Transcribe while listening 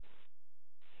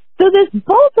this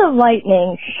bolt of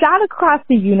lightning shot across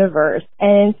the universe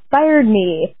and inspired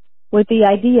me with the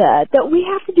idea that we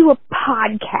have to do a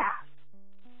podcast.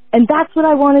 And that's what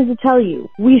I wanted to tell you.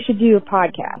 We should do a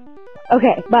podcast.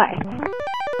 Okay, bye.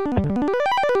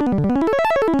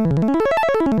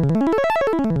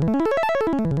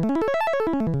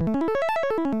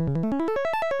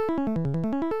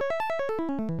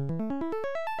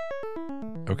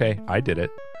 Okay, I did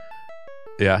it.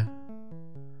 Yeah.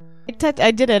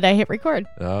 I did it. I hit record.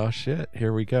 Oh, shit.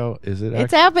 Here we go. Is it?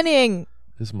 It's happening.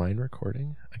 Is mine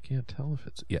recording? I can't tell if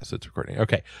it's... Yes, it's recording.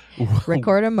 Okay.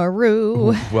 Record a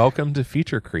Maru. Welcome to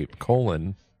Feature Creep, :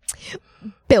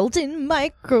 built-in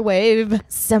microwave,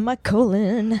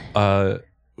 semicolon.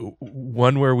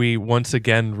 One where we once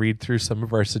again read through some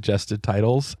of our suggested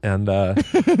titles and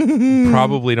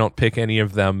probably don't pick any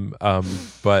of them,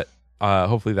 but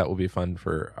hopefully that will be fun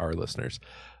for our listeners.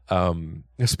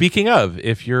 Speaking of,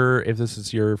 if this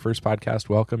is your first podcast,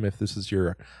 welcome. If this is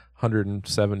your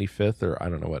 175th, or I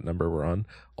don't know what number we're on,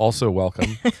 also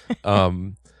welcome.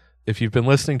 If you've been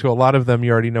listening to a lot of them,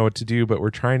 you already know what to do, but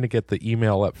we're trying to get the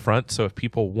email up front. So if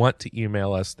people want to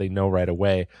email us, they know right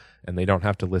away and they don't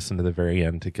have to listen to the very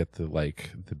end to get the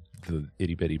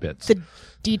itty bitty bits, the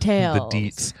details, the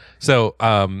deets. So,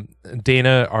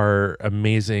 Dana, our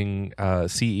amazing,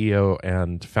 CEO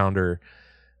and founder,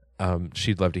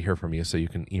 she'd love to hear from you. So you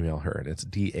can email her, and it's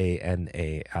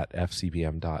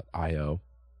dana@fcbm.io,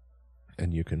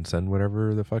 and you can send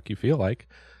whatever the fuck you feel like.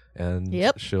 And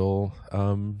she'll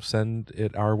send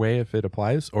it our way if it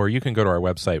applies. Or you can go to our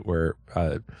website where,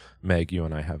 Meg, you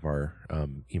and I have our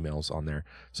emails on there.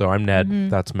 So I'm Ned. Mm-hmm.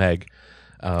 That's Meg.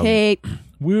 Kate.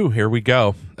 Woo, here we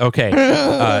go. Okay.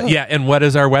 Yeah, and what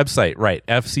is our website? Right,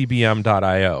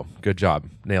 fcbm.io. Good job.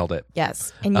 Nailed it.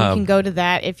 Yes, and you can go to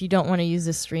that if you don't want to use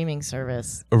a streaming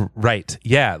service. Right,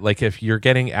 yeah. Like if you're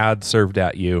getting ads served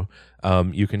at you,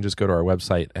 you can just go to our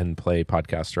website and play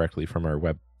podcasts directly from our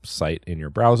website in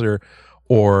your browser,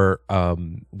 or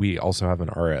we also have an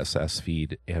RSS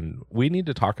feed, and we need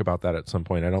to talk about that at some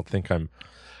point. I don't think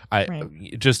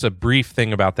just a brief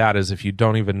thing about that is, if you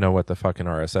don't even know what the fucking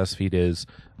RSS feed is,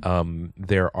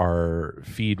 there are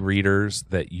feed readers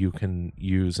that you can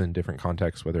use in different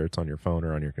contexts, whether it's on your phone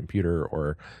or on your computer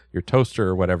or your toaster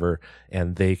or whatever,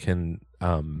 and they can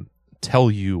tell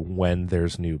you when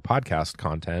there's new podcast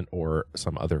content or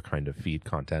some other kind of feed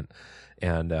content.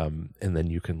 And then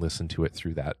you can listen to it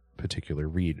through that particular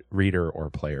reader or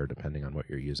player, depending on what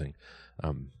you're using.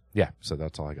 Yeah, so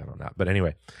that's all I got on that. But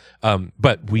anyway,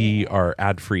 but we are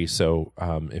ad free, so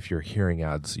if you're hearing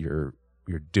ads, you're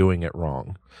doing it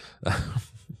wrong.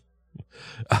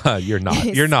 You're not.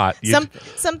 You're not.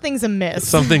 Something's amiss.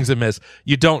 Something's amiss.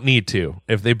 You don't need to.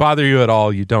 If they bother you at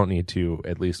all, you don't need to,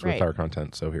 at least with our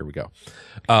content. So here we go.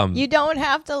 You don't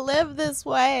have to live this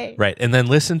way. Right. And then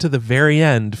listen to the very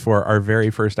end for our very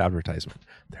first advertisement.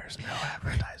 There's no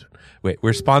advertisement. Wait,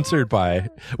 we're sponsored by,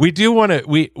 we do want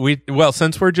to, well,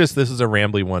 since this is a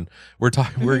rambly one, we'll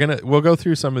go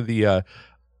through some of the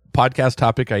podcast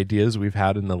topic ideas we've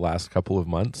had in the last couple of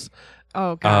months.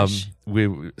 Oh gosh.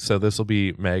 So this will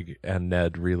be Meg and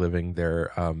Ned reliving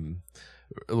their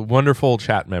wonderful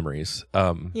chat memories.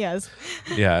 Yes.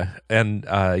 Yeah. And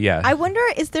yeah. I wonder,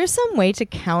 is there some way to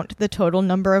count the total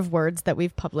number of words that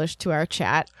we've published to our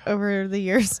chat over the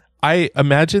years? I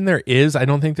imagine there is. I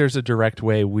don't think there's a direct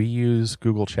way. We use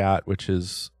Google Chat, which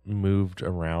is moved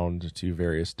around to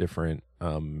various different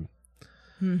been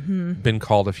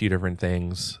called a few different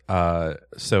things.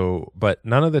 But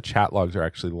none of the chat logs are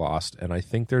actually lost. And I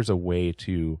think there's a way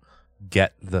to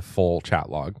get the full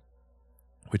chat log,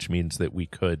 which means that we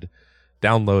could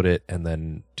download it and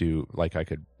then I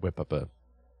could whip up a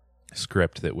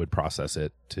script that would process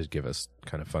it to give us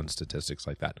kind of fun statistics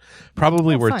like that.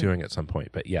 Probably worth doing at some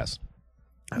point, but yes.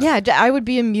 Yeah, I would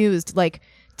be amused, to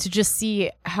just see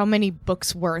how many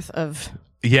books worth of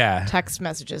text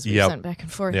messages we sent back and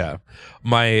forth. Yeah.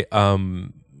 My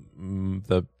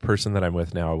the person that I'm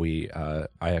with now, I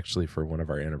actually, for one of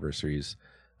our anniversaries,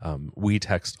 we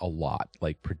text a lot,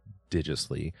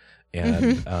 prodigiously,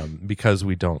 and because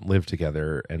we don't live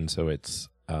together, and so it's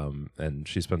and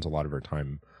she spends a lot of her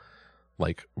time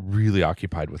really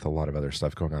occupied with a lot of other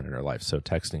stuff going on in her life, so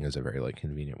texting is a very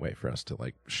convenient way for us to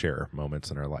share moments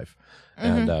in our life.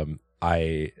 And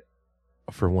I,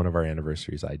 for one of our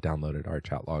anniversaries, I downloaded our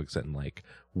chat logs and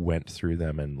went through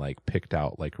them and picked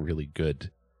out really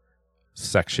good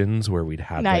sections where we'd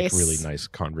had really nice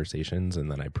conversations,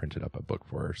 and then I printed up a book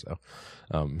for her. So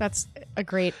that's a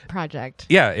great project.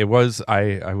 Yeah, it was.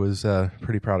 I was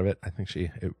pretty proud of it. I think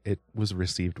it was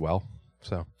received well.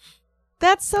 So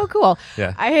that's so cool.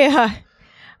 Yeah. I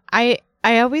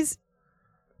always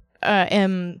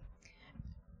am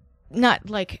not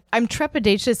like, I'm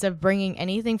trepidatious of bringing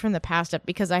anything from the past up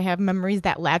because I have memories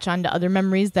that latch on to other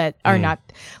memories that are not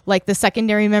like the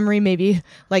secondary memory, maybe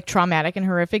like traumatic and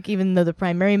horrific, even though the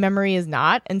primary memory is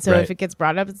not. And so if it gets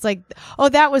brought up, it's like, oh,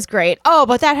 that was great. Oh,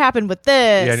 but that happened with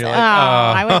this. Yeah, and you're like,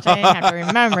 I wish I didn't have to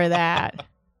remember that.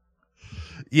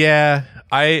 Yeah,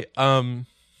 I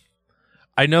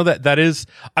know that is,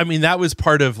 I mean, that was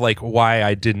part of like why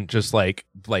I didn't just like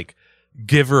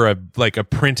give her a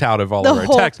printout of all of our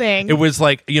text. Thing. It was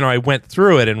like, I went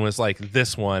through it and was like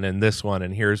this one, and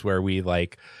here's where we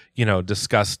like,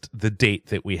 discussed the date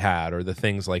that we had, or the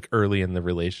things like early in the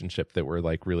relationship that were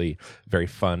like really very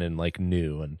fun and like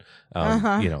new, and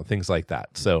things like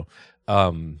that. So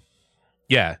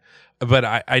yeah,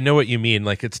 but I know what you mean.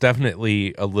 Like, it's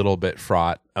definitely a little bit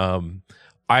fraught.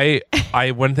 I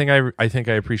one thing I think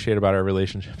I appreciate about our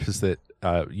relationship is that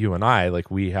you and I, like,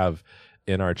 we have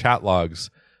in our chat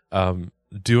logs,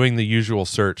 doing the usual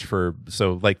search for,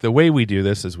 so like the way we do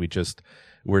this is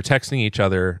we're texting each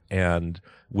other, and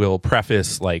we'll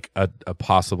preface like a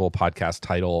possible podcast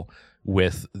title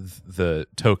with the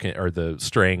token or the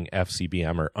string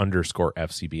FCBM or underscore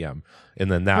FCBM,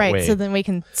 and then that way, so then we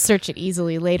can search it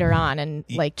easily later on and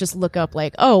like just look up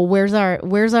like, oh, where's our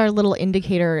little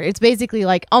indicator. It's basically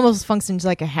like almost functions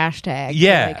like a hashtag.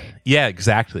 Yeah,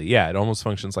 exactly. Yeah, it almost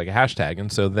functions like a hashtag.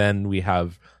 And so then we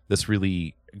have this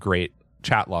really great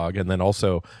chat log, and then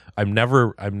also I'm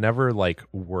never like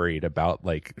worried about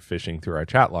like fishing through our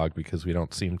chat log because we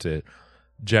don't seem to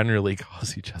generally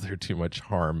cause each other too much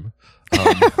harm.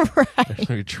 Right.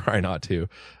 We try not to.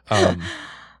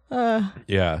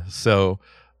 Yeah. So,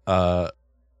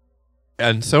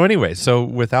 and so anyway, so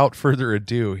without further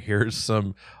ado, here's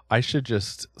some, I should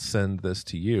just send this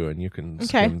to you and you can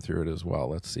skim through it as well.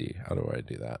 Let's see. How do I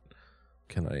do that?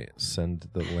 Can I send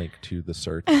the link to the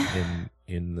search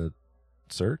in the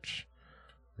search?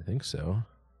 I think so.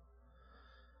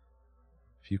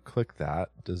 If you click that,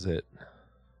 does it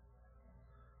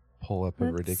pull up a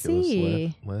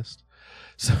ridiculous list?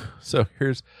 So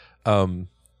here's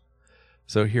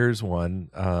one.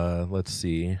 Let's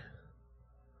see.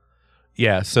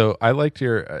 Yeah, so I liked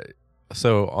your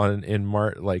in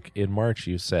March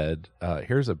you said,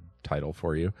 here's a title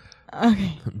for you.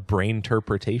 Okay. Brain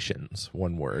interpretations,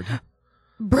 one word.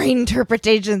 Brain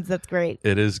interpretations, that's great.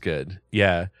 It is good.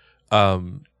 Yeah.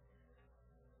 And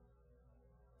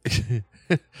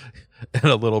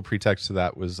a little pretext to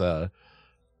that was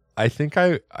I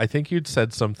think you'd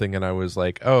said something and I was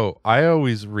like, oh, I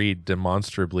always read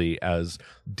demonstrably as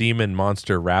demon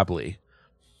monster rabbly.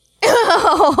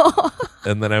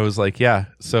 And then I was like, yeah,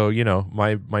 so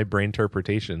my brain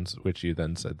interpretations, which you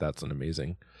then said that's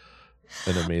amazingly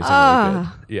good.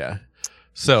 Yeah.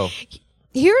 So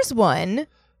here's one.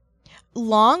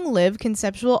 Long live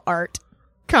conceptual art,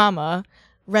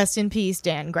 rest in peace,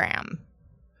 Dan Graham.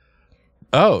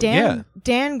 Oh, yeah.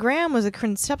 Dan Graham was a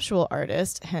conceptual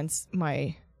artist, hence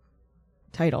my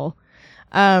title,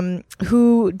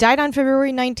 who died on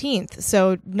February 19th,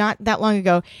 so not that long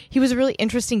ago. He was a really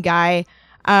interesting guy.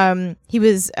 He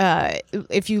was,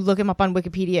 if you look him up on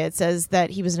Wikipedia, it says that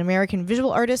he was an American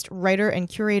visual artist, writer, and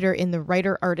curator in the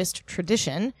writer-artist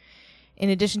tradition. In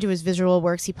addition to his visual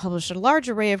works, he published a large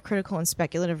array of critical and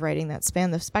speculative writing that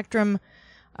spanned the spectrum,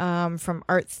 from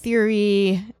art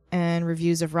theory and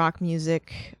reviews of rock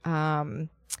music.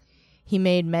 He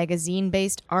made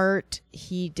magazine-based art.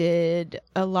 He did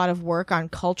a lot of work on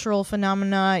cultural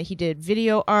phenomena. He did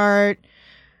video art,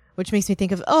 which makes me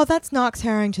think of, that's Knox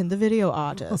Harrington, the video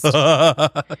artist.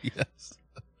 Yes.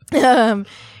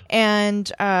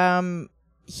 And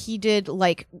he did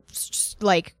like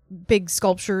big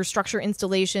sculpture structure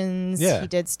installations. Yeah. He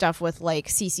did stuff with like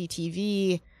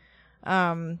CCTV.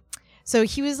 So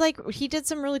he was like, he did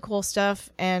some really cool stuff,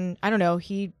 and I don't know,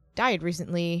 he died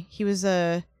recently. He was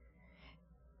kind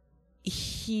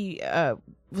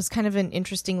of an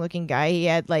interesting looking guy. He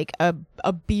had like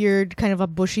a beard, kind of a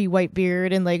bushy white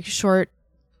beard, and like short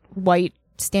white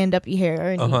stand-up-y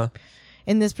hair. And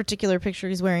in this particular picture,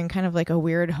 he's wearing kind of like a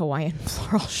weird Hawaiian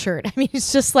floral shirt. I mean,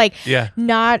 it's just like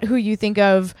not who you think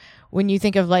of when you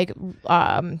think of like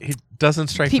he doesn't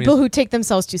strike people me who take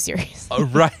themselves too seriously.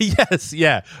 Right. Yes.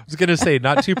 Yeah. I was gonna say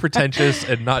not too pretentious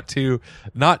and not the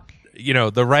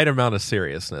right amount of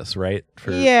seriousness, right?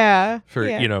 For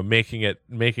making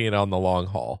it on the long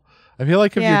haul. I feel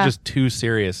like if you're just too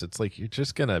serious, it's like you're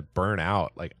just gonna burn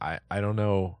out. Like I don't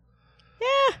know.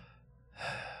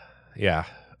 Yeah.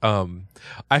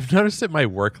 I've noticed at my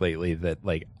work lately that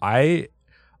like I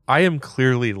am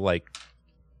clearly like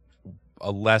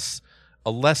a less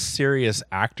serious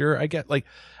actor. I get like,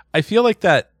 I feel like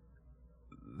that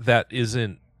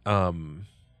isn't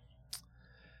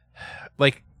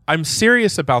like I'm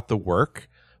serious about the work,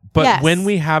 but Yes. when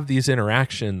we have these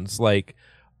interactions, like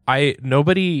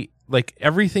nobody, like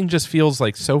everything just feels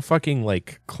like so fucking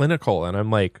like clinical, and I'm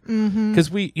like,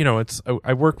 because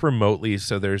I work remotely,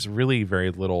 so there's really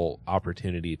very little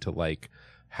opportunity to like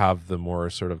have the more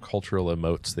sort of cultural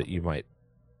emotes that you might,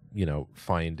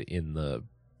 find in the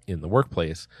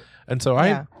workplace. And so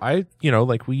I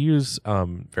like we use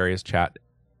various chat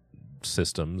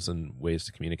systems and ways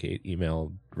to communicate,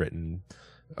 email, written,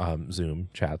 Zoom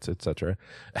chats, etc.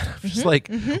 And I'm just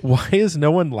like, why is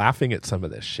no one laughing at some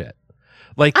of this shit?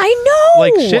 Like, I know,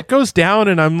 like shit goes down,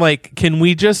 and I'm like, can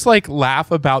we just like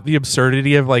laugh about the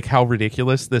absurdity of like how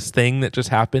ridiculous this thing that just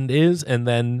happened is,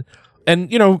 and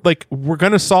like we're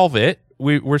gonna solve it.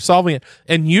 We're solving it,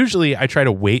 and usually I try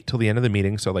to wait till the end of the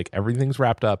meeting, so like everything's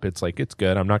wrapped up. It's like it's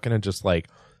good. I'm not gonna just like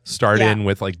start in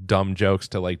with like dumb jokes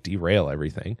to like derail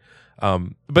everything.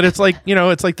 But it's like,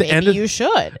 it's like the end of... you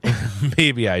should.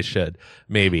 Maybe I should.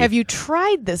 Maybe. Have you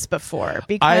tried this before?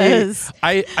 Because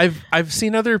I've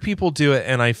seen other people do it,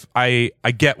 and I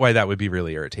get why that would be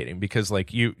really irritating, because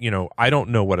like I don't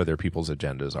know what other people's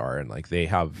agendas are, and like they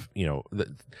have,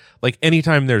 like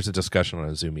anytime there's a discussion on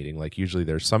a Zoom meeting, like usually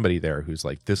there's somebody there who's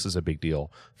like, this is a big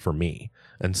deal for me.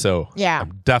 And so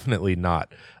I'm definitely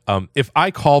not. If I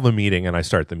call the meeting and I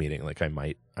start the meeting, like I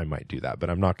might do that,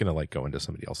 but I'm not going to like go into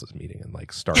somebody else's meeting and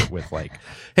like start with like,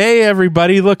 hey,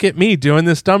 everybody, look at me doing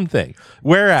this dumb thing.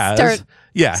 Whereas,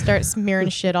 start smearing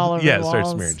shit all over the walls. Start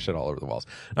smearing shit all over the walls.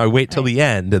 I wait till the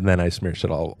end, and then I smear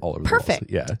shit all over the walls. Perfect.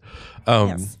 Yeah.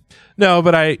 Yes. No,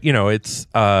 but it's,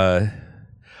 I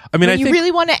mean, when I you think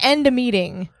really want to end a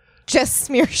meeting, just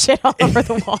smear shit all over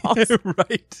the walls.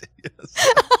 Right.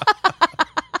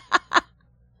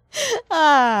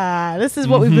 Yes. This is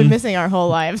what we've been missing our whole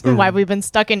lives, and why we've been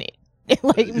stuck in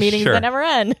like meetings that never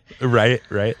end. Right.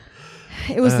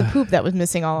 It was the poop that was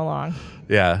missing all along.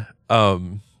 Yeah.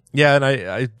 Yeah, and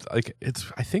I like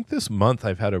I think this month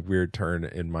I've had a weird turn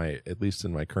at least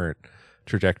in my current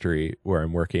trajectory where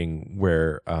I'm working,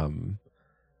 where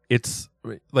it's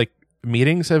like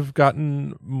meetings have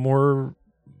gotten more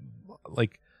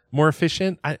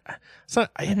efficient. I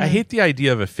hate the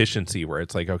idea of efficiency where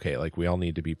it's like, okay, like we all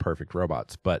need to be perfect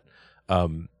robots, but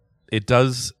it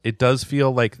does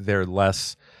feel like they're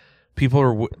less, people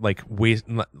are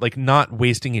not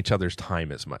wasting each other's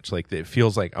time as much. Like it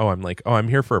feels like, I'm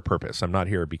here for a purpose. I'm not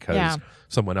here because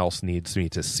someone else needs me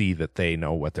to see that they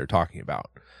know what they're talking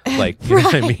about. Like, you know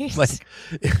what I mean? Like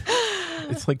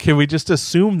it's like, can we just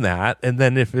assume that? And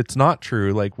then if it's not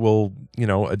true, like we'll,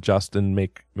 adjust and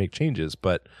make changes.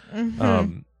 But,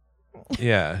 because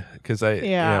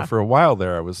for a while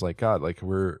there, I was like, God, like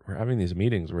we're having these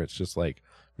meetings where it's just like,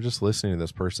 we're just listening to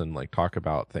this person like talk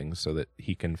about things so that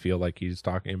he can feel like he's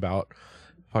talking about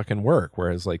fucking work.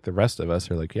 Whereas like the rest of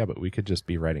us are like, yeah, but we could just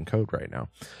be writing code right now.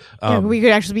 We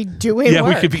could actually be doing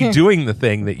work. We could be doing the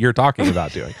thing that you're talking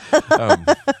about doing.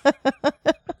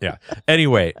 Yeah.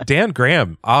 Anyway, Dan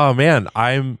Graham. Oh man,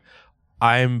 I'm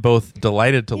both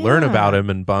delighted to learn about him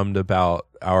and bummed about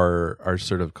our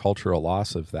sort of cultural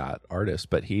loss of that artist.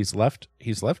 But he's left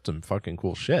some fucking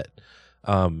cool shit.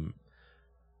 His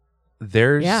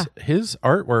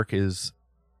artwork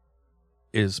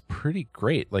is pretty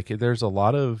great. Like there's a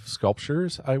lot of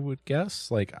sculptures, I would guess.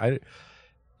 Like I'm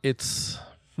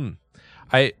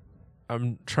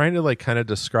trying to like kind of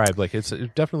describe, like it's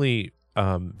definitely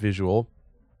visual.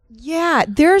 Yeah,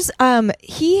 there's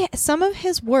some of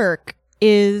his work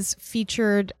is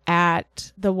featured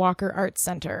at the Walker Art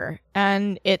Center,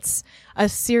 and it's a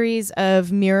series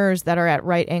of mirrors that are at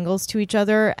right angles to each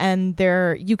other, and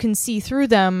you can see through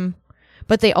them,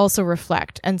 but they also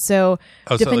reflect. And so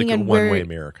depending like a on one-way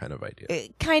mirror kind of idea.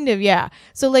 Kind of, yeah.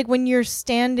 So like when you're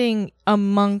standing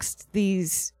amongst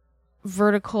these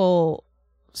vertical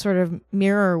sort of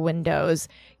mirror windows,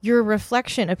 your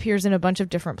reflection appears in a bunch of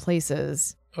different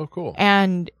places. Oh, cool.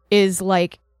 And is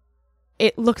like,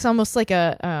 it looks almost like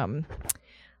a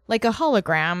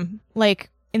hologram, like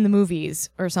in the movies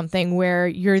or something,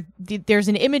 where there's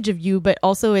an image of you, but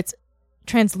also it's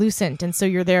translucent, and so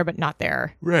you're there but not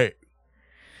there. Right.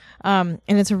 And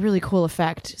it's a really cool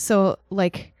effect. So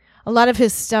like a lot of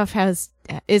his stuff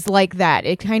is like that.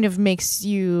 It kind of makes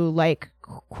you like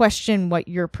question what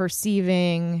you're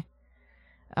perceiving,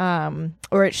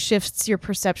 or it shifts your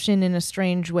perception in a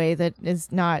strange way that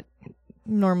is not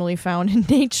normally found in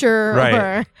nature.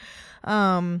 Right.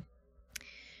 Or,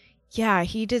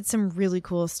 he did some really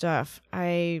cool stuff.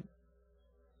 I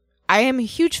am a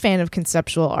huge fan of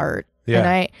conceptual art.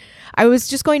 And I was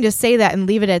just going to say that and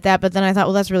leave it at that, but then I thought,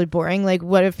 well, that's really boring. Like,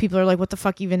 what if people are like, what the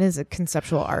fuck even is a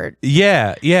conceptual art?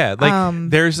 Yeah. Like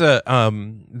there's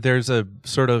a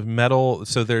sort of metal.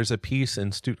 So there's a piece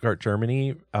in Stuttgart,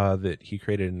 Germany, that he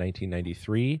created in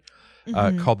 1993,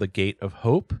 called The Gate of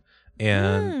Hope,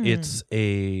 and it's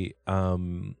a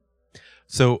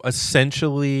so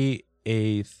essentially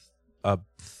a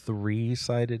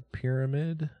 3-sided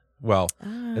pyramid. Well,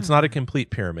 it's not a complete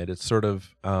pyramid. It's sort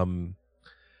of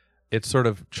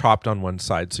chopped on one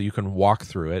side, so you can walk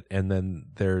through it, and then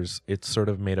it's sort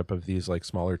of made up of these like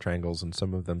smaller triangles, and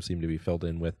some of them seem to be filled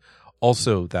in with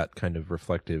also that kind of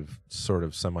reflective, sort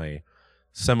of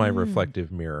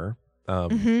semi-reflective mirror.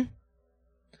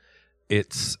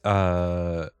 It's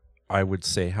I would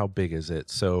say, how big is it?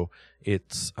 So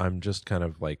I'm just kind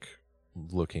of like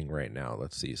looking right now.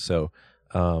 Let's see. So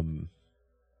the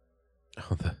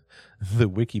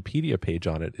Wikipedia page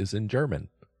on it is in German.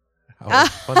 How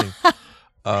funny.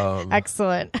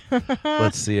 Excellent.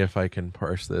 Let's see if I can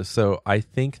parse this. So I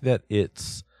think that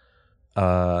it's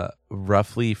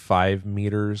roughly 5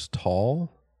 meters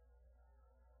tall.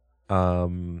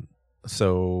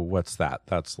 So what's that?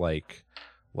 That's like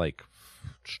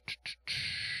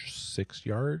 6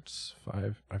 yards,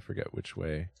 5. I forget which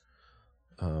way.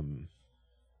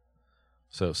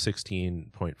 So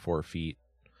 16.4 feet.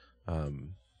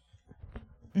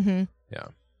 Yeah.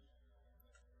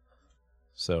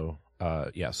 So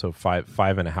so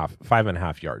five and a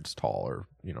half yards tall, or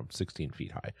 16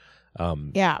 feet high.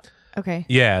 Yeah. Okay.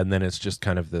 Yeah, and then it's just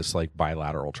kind of this like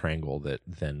bilateral triangle that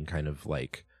then kind of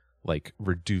like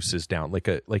reduces down, like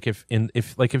if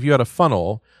you had a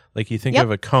funnel, like you think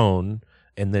of a cone,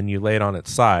 and then you lay it on its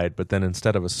side, but then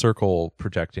instead of a circle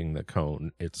projecting the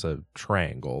cone, it's a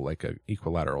triangle, like a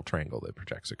equilateral triangle that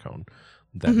projects a cone.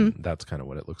 Then that's kind of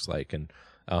what it looks like. And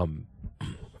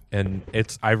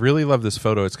I really love this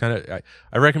photo. It's kind of,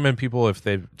 I recommend people, if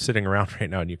they're sitting around right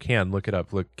now and you can look it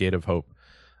up, look Gate of Hope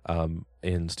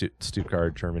in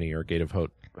Stuttgart, Germany, or Gate of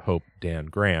Hope Dan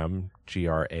Graham,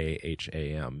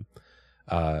 Graham,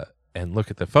 and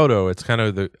look at the photo. It's kind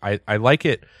of I like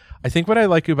it. I think what I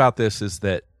like about this is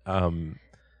that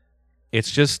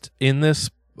it's just in this,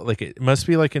 like, it must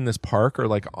be like in this park, or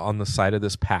like on the side of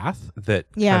this path that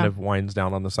kind of winds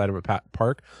down on the side of a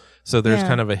park. So there's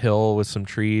kind of a hill with some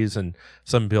trees and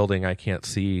some building I can't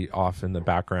see off in the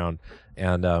background,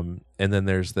 and then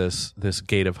there's this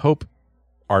Gate of Hope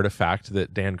artifact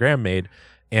that Dan Graham made,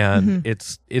 and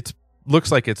it's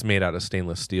looks like it's made out of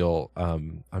stainless steel.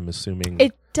 I'm assuming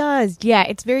it does. Yeah,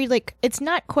 it's very like, it's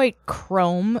not quite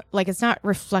chrome, like it's not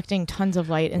reflecting tons of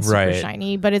light and super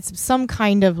shiny, but it's some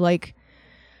kind of like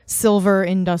silver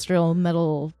industrial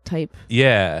metal type.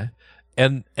 Yeah.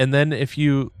 And then if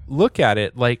you look at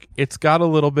it, like, it's got a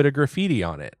little bit of graffiti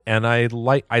on it, and I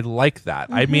like that.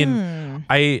 I mean,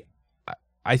 I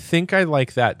think I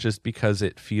like that just because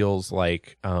it feels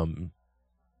like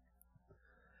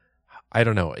I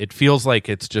don't know. It feels like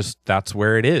it's just, that's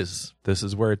where it is. This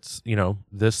is where it's,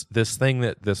 this thing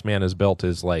that this man has built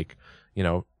is like,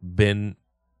 been,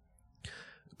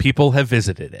 people have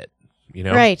visited it,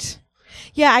 Right.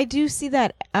 Yeah, I do see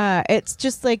that. It's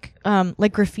just like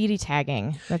graffiti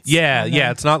tagging. That's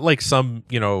It's not like some,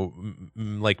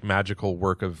 like magical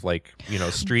work of like,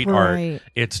 street art.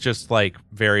 It's just like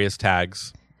various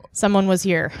tags. Someone was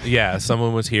here. Yeah,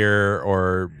 someone was here,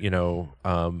 or,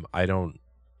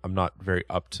 I'm not very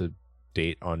up to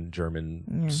date on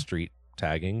German street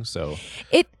tagging, so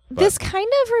this kind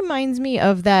of reminds me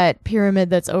of that pyramid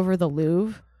that's over the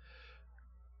Louvre.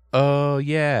 Oh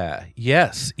yeah,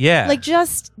 yes, yeah. Like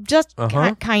just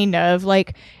kind of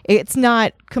like, it's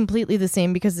not completely the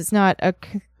same because it's not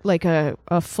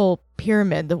a full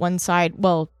pyramid. The one side,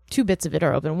 well, 2 bits of it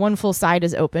are open. One full side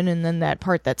is open, and then that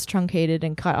part that's truncated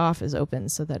and cut off is open,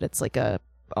 so that it's like a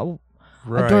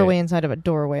doorway inside of a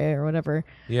doorway or whatever.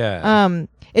 Yeah.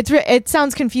 It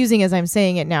sounds confusing as I'm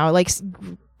saying it now. Like,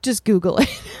 just Google it.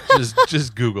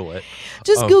 just Google it.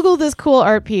 Just Google this cool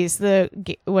art piece.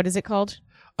 What is it called?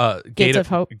 Gate of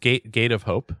Hope. Gate of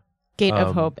Hope. Gate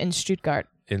of Hope in Stuttgart.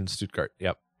 In Stuttgart.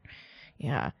 Yep.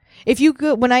 Yeah. If you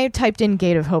go, when I typed in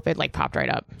Gate of Hope, it like popped right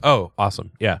up. Oh,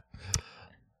 awesome. Yeah.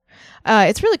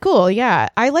 It's really cool. Yeah.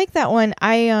 I like that one.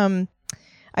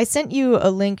 I sent you a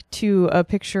link to a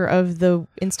picture of the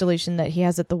installation that he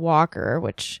has at the Walker,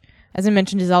 which, as I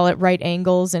mentioned, is all at right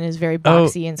angles and is very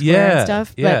boxy and square and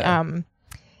stuff. Yeah. But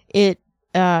it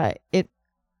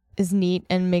is neat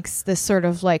and makes this sort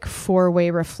of like 4-way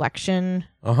reflection.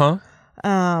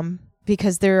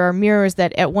 Because there are mirrors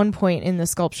that at one point in the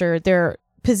sculpture, they're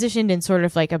positioned in sort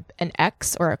of like an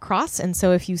X or a cross, and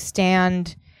so if you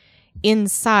stand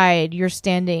inside you're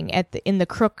standing in the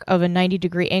crook of a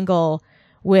 90-degree angle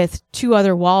with two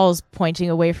other walls pointing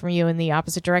away from you in the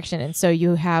opposite direction. And so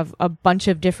you have a bunch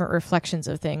of different reflections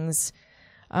of things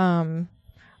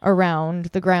around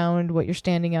the ground, what you're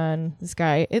standing on, the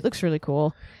sky. It looks really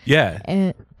cool. Yeah.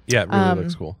 And Yeah, it really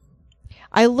looks cool.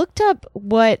 I looked up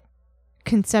what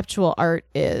conceptual art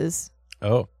is.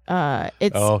 Oh.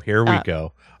 It's here we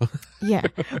go. Yeah,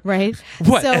 right.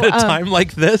 What, So, at a time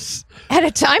like this? At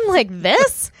a time like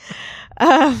this?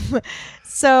 Yeah,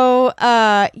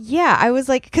 I was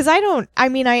like, because I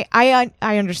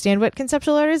understand what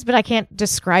conceptual art is, but I can't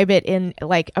describe it in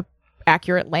like a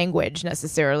accurate language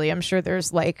necessarily. I'm sure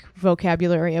there's like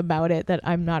vocabulary about it that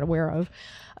I'm not aware of.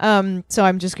 So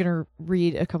I'm just gonna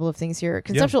read a couple of things here.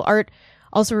 Conceptual art,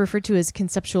 also referred to as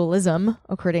conceptualism,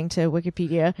 according to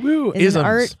Wikipedia, Woo, is an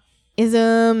art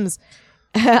isms.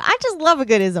 I just love a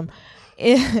good ism.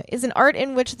 Is an art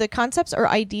in which the concepts or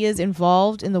ideas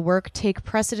involved in the work take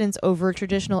precedence over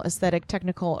traditional aesthetic,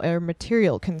 technical, or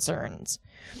material concerns.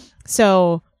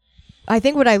 So I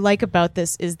think what I like about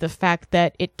this is the fact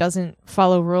that it doesn't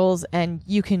follow rules, and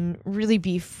you can really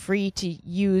be free to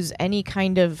use any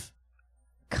kind of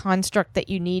construct that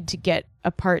you need to get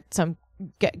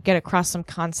across some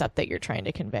concept that you're trying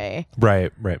to convey.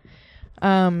 Right.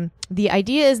 The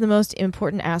idea is the most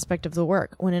important aspect of the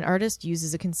work. When an artist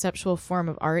uses a conceptual form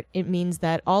of art, it means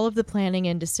that all of the planning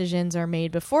and decisions are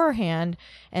made beforehand,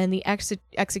 and the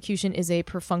execution is a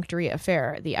perfunctory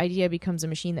affair. The idea becomes a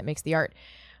machine that makes the art.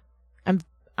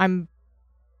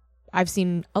 I've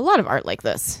seen a lot of art like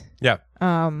this. Yeah.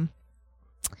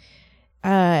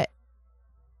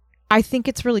 I think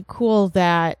it's really cool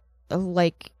that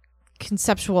like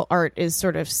conceptual art is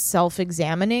sort of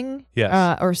self-examining,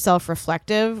 or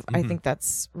self-reflective. Mm-hmm. I think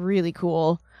that's really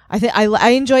cool. I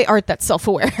enjoy art that's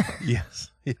self-aware.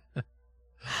 Yes.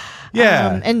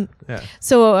 Yeah.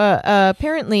 So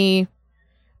apparently,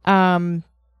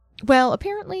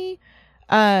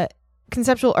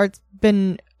 conceptual art's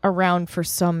been around for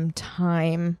some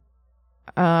time.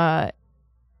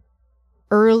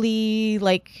 Early,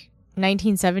 like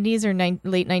 1970s or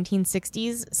late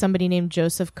 1960s, somebody named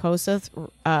Joseph Kosuth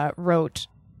wrote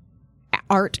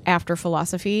Art After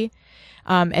Philosophy.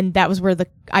 And that was where the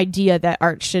idea that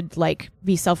art should like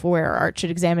be self-aware, or art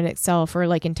should examine itself or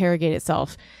like interrogate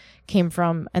itself came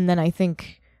from. And then I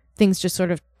think things just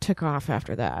sort of took off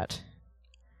after that.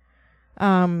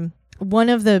 One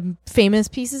of the famous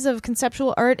pieces of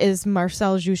conceptual art is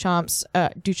Marcel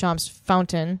Duchamp's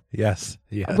Fountain. Yes.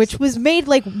 Which was made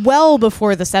like well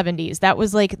before the 70s. That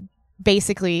was like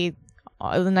basically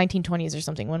the 1920s or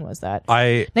something. When was that?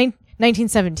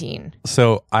 1917.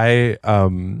 So that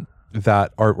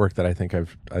artwork that I think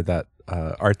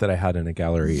art that I had in a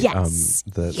gallery,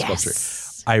 the sculpture,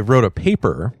 I wrote a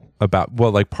paper about,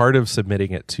 part of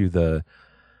submitting it to the.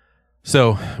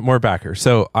 So more backer.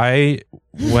 So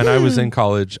when I was in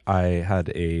college, I had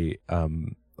in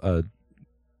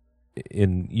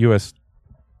U.S.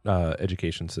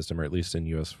 Education system, or at least in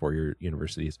U.S. four-year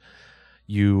universities,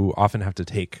 you often have to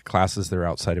take classes that are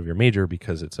outside of your major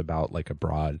because it's about like a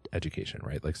broad education,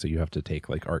 right? Like, so you have to take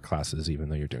like art classes, even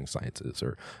though you're doing sciences,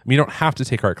 you don't have to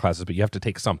take art classes, but you have to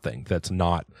take something that's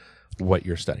not what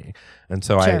you're studying. And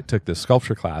so I took this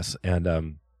sculpture class,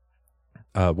 and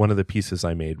one of the pieces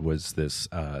I made was this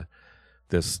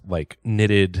like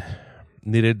knitted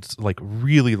like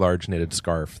really large knitted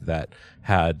scarf that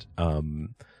had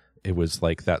it was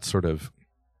like that sort of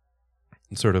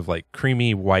like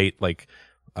creamy white, like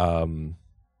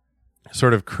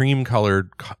sort of cream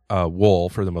colored wool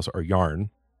for the most, or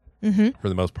yarn for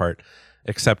the most part,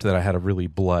 except that I had a really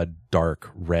blood dark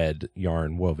red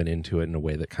yarn woven into it in a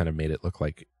way that kind of made it look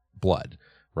like blood.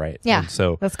 Right. Yeah. And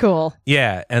so that's cool.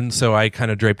 Yeah. And so I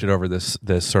kind of draped it over this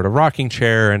sort of rocking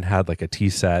chair and had like a tea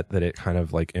set that it kind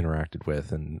of like interacted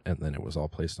with. And then it was all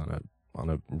placed on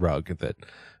a rug that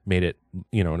made it,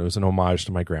 and it was an homage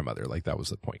to my grandmother. Like that was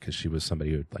the point, because she was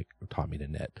somebody who like taught me to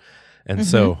knit. And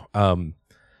so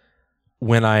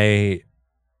when I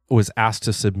was asked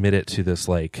to submit it to this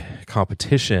like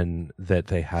competition that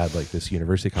they had, like this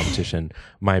university competition,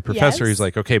 my professor, he's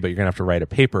like, okay, but you're gonna have to write a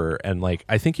paper. And like,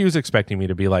 I think he was expecting me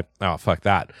to be like, oh, fuck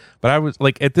that. But I was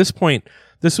like, at this point,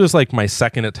 this was like my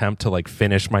second attempt to like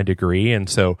finish my degree. And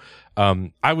so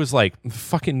I was like,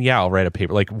 fucking yeah, I'll write a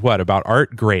paper. Like, what about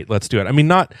art? Great, let's do it. I mean,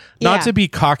 not to be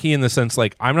cocky in the sense,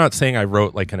 like, I'm not saying I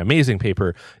wrote like an amazing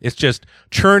paper. It's just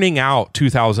churning out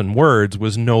 2,000 words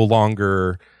was no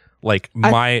longer like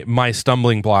my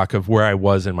stumbling block of where I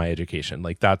was in my education.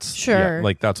 Like that's Sure.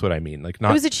 like that's what I mean. Like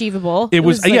not It was achievable. It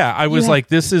was like, I was like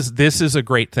this is a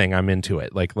great thing. I'm into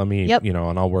it. Like let me Yep.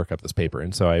 and I'll work up this paper.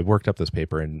 And so I worked up this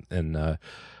paper and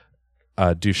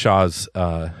Duchaw's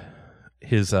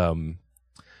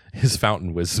his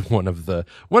fountain was one of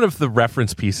the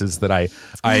reference pieces that I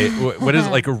what is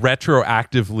like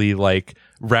retroactively like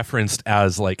referenced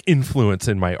as like influence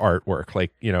in my artwork.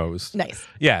 Like it was nice.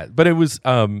 Yeah, but it was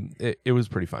it was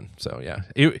pretty fun. So yeah,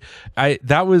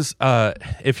 that was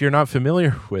if you're not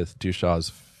familiar with Duchaw's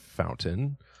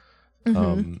fountain,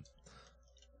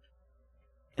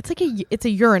 it's a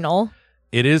urinal.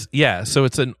 It is, yeah. So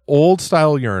it's an old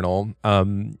style urinal,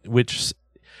 which,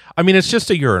 I mean, it's just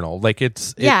a urinal. Like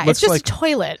it's just like a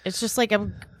toilet. It's just like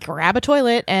grab a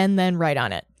toilet and then write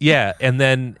on it. Yeah, and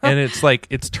then and it's like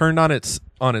it's turned on its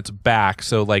back,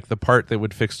 so like the part that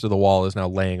would fix to the wall is now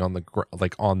laying on the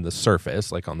on the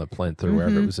surface, like on the plinth or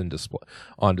wherever it was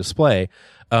on display.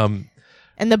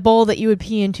 And the bowl that you would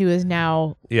pee into is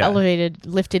now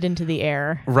lifted into the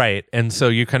air. Right. And so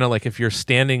you kind of like, if you're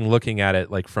standing looking at it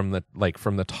like from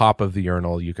the top of the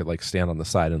urinal, you could like stand on the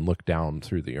side and look down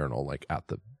through the urinal, like at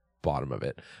the bottom of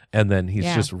it. And then he's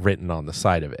just written on the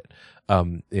side of it.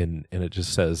 And it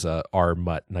just says R.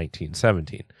 Mutt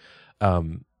 1917.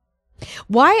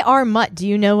 Why R. Mutt? Do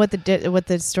you know what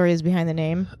the story is behind the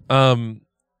name?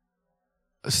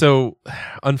 So,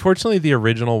 unfortunately, the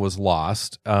original was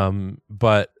lost,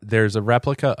 but there's a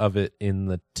replica of it in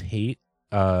the Tate.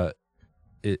 There's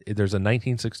a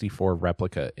 1964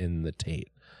 replica in the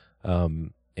Tate,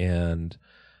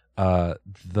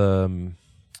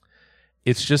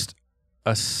 it's just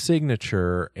a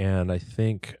signature, and I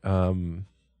think I'm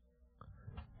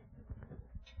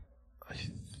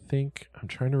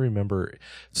trying to remember.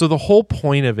 So the whole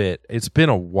point of it, it's been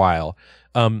a while.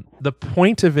 The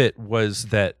point of it was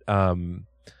that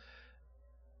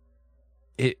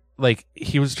it like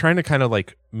he was trying to kind of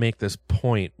like make this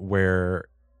point where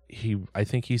I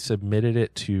think he submitted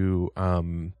it to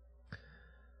I'm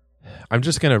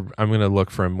gonna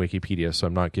look from Wikipedia, so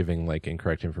I'm not giving like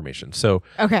incorrect information. So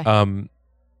okay.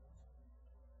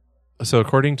 So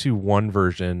according to one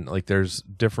version, like there's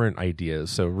different ideas.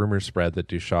 So rumors spread that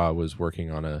Duchaw was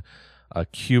working on a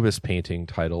Cubist painting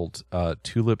titled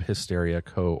Tulip Hysteria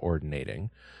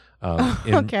Co-Ordinating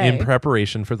in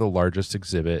preparation for the largest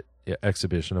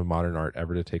exhibition of modern art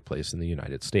ever to take place in the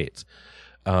United States.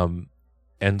 And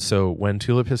so when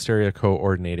Tulip Hysteria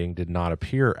Co-Ordinating did not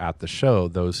appear at the show,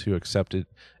 those who expected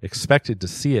to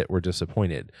see it were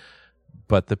disappointed.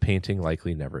 But the painting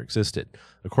likely never existed.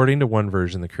 According to one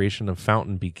version, the creation of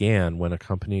Fountain began when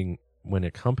accompanied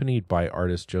by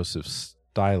artist Joseph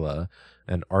Styla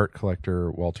and art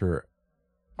collector Walter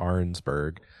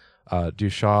Arnsberg,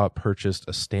 Duchaw purchased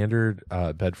a standard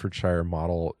Bedfordshire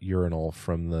model urinal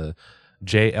from the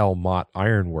J.L. Mott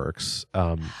Ironworks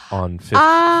on Fifth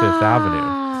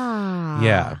Avenue.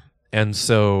 Yeah. And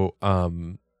so,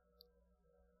 so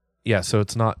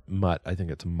it's not Mutt. I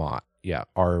think it's Mott. Yeah.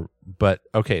 But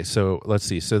okay. So let's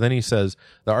see. So then he says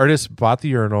the artist bought the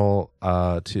urinal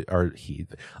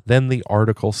then the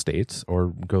article states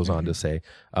or goes on to say,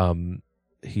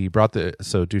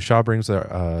 Duchaw brings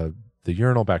the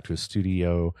urinal back to his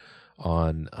studio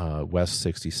on West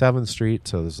 67th Street.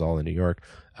 So this is all in New York.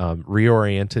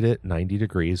 Reoriented it 90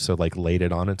 degrees. So like laid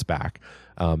it on its back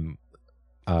from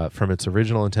its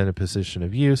original intended position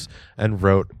of use and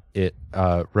wrote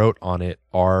on it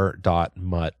R.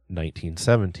 Mutt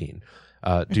 1917.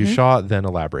 Duchaw then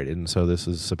elaborated, and so this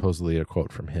is supposedly a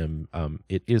quote from him.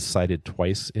 It is cited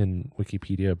twice in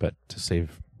Wikipedia, but to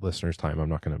save listeners' time, I'm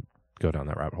not going to go down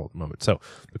that rabbit hole at the moment. So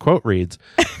the quote reads,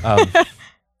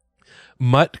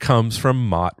 Mutt comes from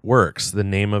Mott Works, the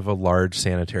name of a large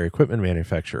sanitary equipment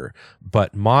manufacturer.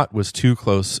 But Mott was too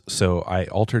close, so I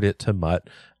altered it to Mutt.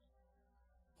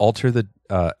 After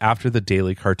the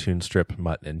daily cartoon strip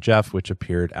Mutt and Jeff, which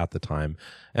appeared at the time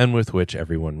and with which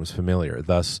everyone was familiar.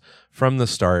 Thus, from the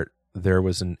start, there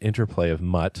was an interplay of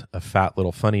Mutt, a fat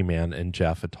little funny man, and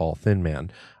Jeff, a tall thin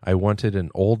man. I wanted an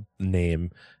old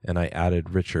name, and I added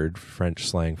Richard, French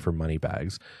slang for money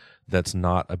bags. That's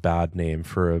not a bad name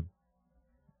for a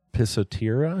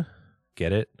pisotira.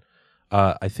 Get it?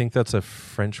 I think that's a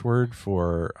French word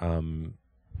for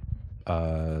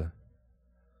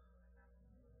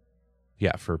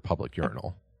for public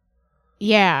urinal.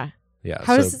 Yeah. Yeah.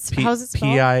 How is it spelled?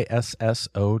 Pissotiere.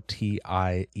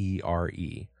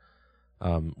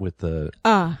 With the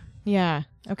yeah.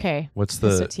 Okay. What's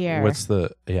the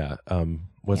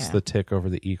tick over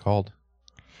the E called?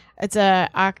 It's a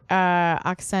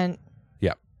accent.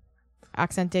 Yeah.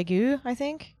 Accent aigu, I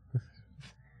think.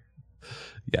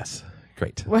 Yes.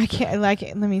 Great. Well, I can't like.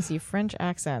 Let me see French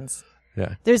accents.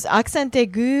 Yeah. There's accent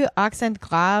aigu, accent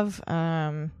grave.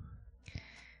 Oh,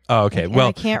 okay. And Well,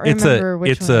 I can't remember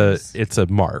which one it's a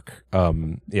mark.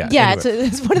 Yeah. Yeah, anyway.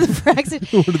 it's one of the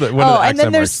accent. One of the and then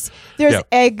accent marks. there's Yeah.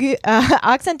 aigu,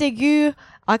 accent aigu,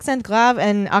 accent grave,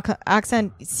 and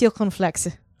accent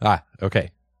circonflexe. Ah,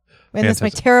 okay. And that's my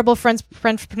Fantastic. terrible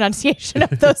French pronunciation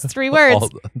of those three words.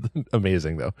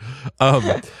 Amazing though.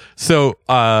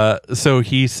 So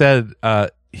he said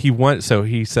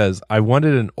he says I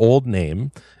wanted an old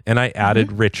name and I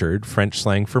added Richard, French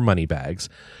slang for money bags.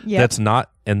 Yep. That's not,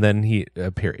 and then he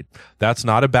period. That's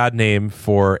not a bad name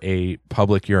for a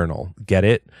public urinal. Get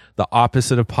it? The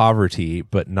opposite of poverty,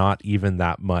 but not even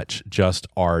that much. Just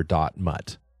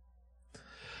r.mut.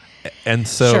 And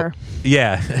so Sure.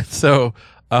 yeah, so.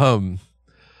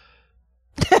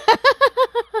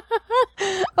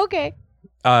 Okay.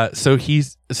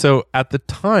 So at the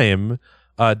time,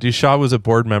 Duchamp was a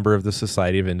board member of the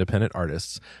Society of Independent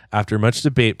Artists. After much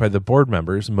debate by the board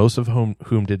members, most of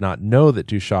whom did not know that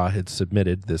Duchamp had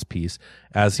submitted this piece,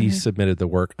 as he submitted the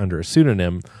work under a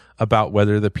pseudonym, about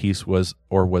whether the piece was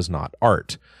or was not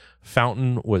art.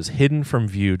 Fountain was hidden from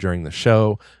view during the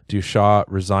show. Duchamp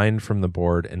resigned from the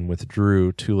board and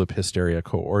withdrew. Tulip Hysteria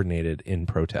coordinated in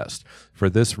protest. For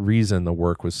this reason, the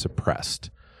work was suppressed.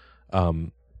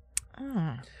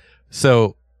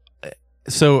 So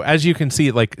as you can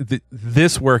see, like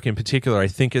this work in particular, I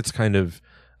think it's kind of,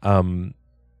 I mean,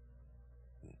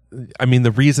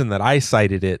 the reason that I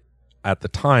cited it at the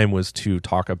time was to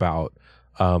talk about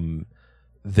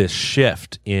this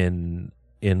shift in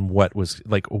what was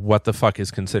like, what the fuck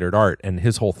is considered art. And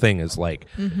his whole thing is like,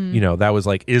 you know, that was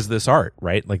like, is this art?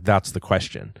 Right? Like, that's the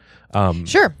question.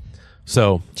 Sure.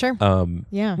 So, Sure.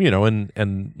 Yeah. you know,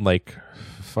 and like,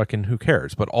 fucking who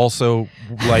cares? But also,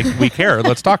 like, we care.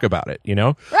 Let's talk about it, you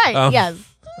know? Right. Yes.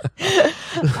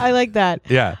 I like that.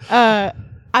 Yeah.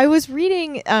 I was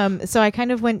reading, so I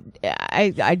kind of went,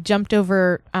 I jumped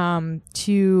over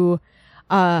to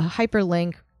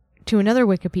hyperlink to another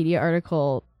Wikipedia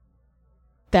article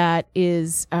that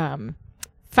is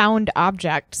found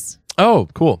objects. Oh,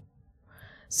 cool.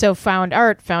 So found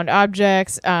art, found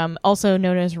objects, also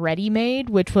known as ready-made,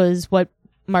 which was what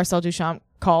Marcel Duchamp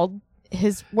called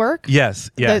his work.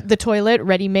 Yes. Yeah. The toilet,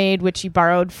 ready-made, which he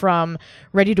borrowed from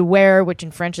ready to wear, which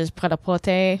in French is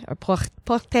prêt-à-porter or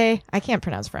porter. I can't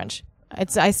pronounce French.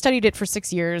 I studied it for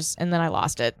 6 years and then I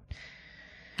lost it.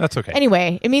 That's okay.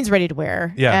 Anyway, it means ready to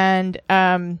wear. Yeah. And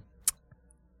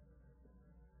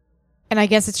I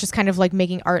guess it's just kind of like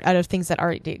making art out of things that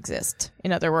already exist.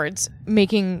 In other words,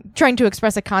 trying to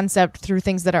express a concept through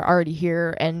things that are already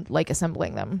here and like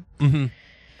assembling them.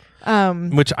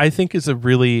 Mm-hmm. Which I think is a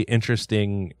really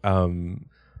interesting,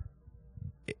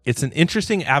 it's an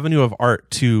interesting avenue of art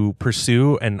to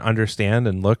pursue and understand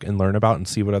and look and learn about and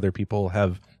see what other people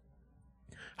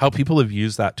how people have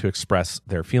used that to express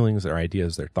their feelings, their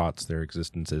ideas, their thoughts, their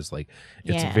existences. Like,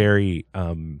 it's very,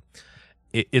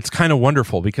 it's kind of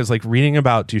wonderful because like reading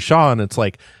about Duchamp, and it's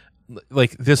like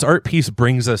this art piece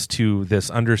brings us to this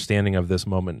understanding of this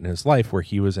moment in his life where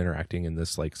he was interacting in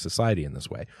this like society in this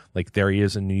way. Like, there he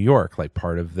is in New York, like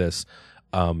part of this,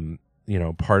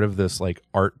 part of this like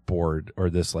art board or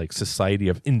this like society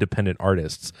of independent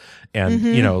artists, and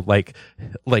you know, like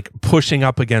pushing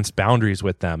up against boundaries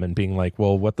with them and being like,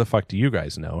 well, what the fuck do you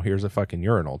guys know? Here's a fucking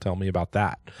urinal. Tell me about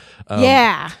that.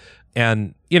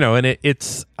 And you know, and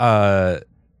it's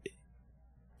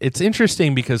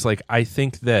interesting because like I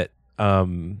think that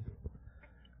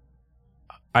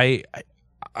I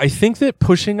think that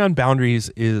pushing on boundaries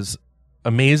is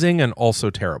amazing and also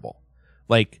terrible.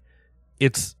 Like,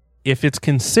 if it's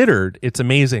considered, it's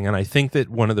amazing, and I think that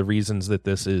one of the reasons that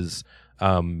this is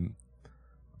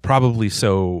probably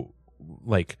so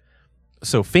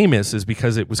famous is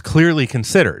because it was clearly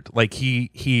considered. Like,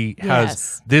 he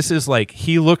has this is like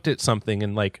he looked at something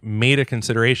and like made a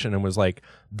consideration and was like,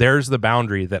 there's the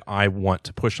boundary that I want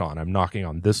to push on. I'm knocking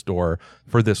on this door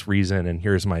for this reason, and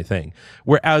here's my thing.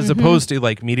 Whereas opposed to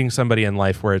like meeting somebody in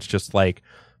life where it's just like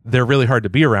they're really hard to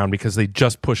be around because they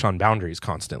just push on boundaries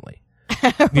constantly.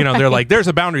 You know, they're like, there's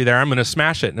a boundary there, I'm going to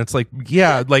smash it. And it's like,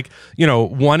 yeah, like, you know,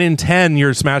 1 in 10,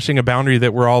 you're smashing a boundary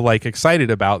that we're all like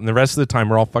excited about. And the rest of the time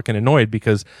we're all fucking annoyed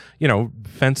because, you know,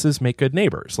 fences make good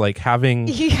neighbors. Like having,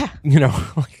 you know,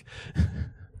 like,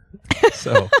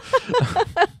 so.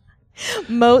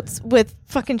 Moats with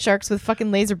fucking sharks with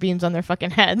fucking laser beams on their fucking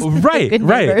heads. Right.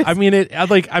 I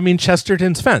mean,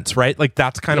 Chesterton's fence, right? Like,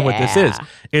 that's kind of what this is.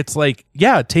 It's like,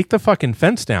 yeah, take the fucking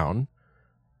fence down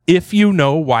if you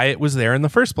know why it was there in the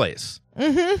first place.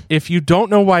 If you don't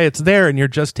know why it's there and you're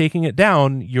just taking it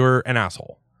down, you're an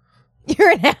asshole.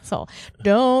 You're an asshole.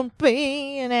 Don't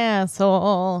be an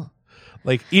asshole.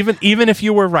 Like, even if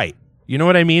you were right, you know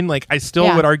what I mean? Like, I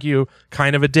still would argue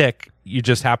kind of a dick. You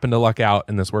just happened to luck out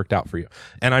and this worked out for you.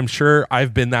 And I'm sure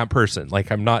I've been that person.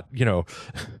 Like, I'm not,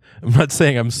 I'm not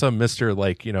saying I'm some Mr.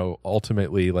 like,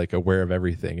 ultimately like aware of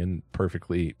everything and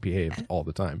perfectly behaved all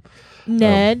the time.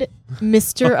 Ned,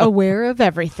 Mr. Aware of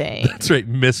Everything. That's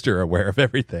right. Mr. Aware of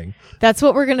Everything. That's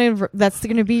what that's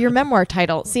going to be your memoir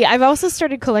title. See, I've also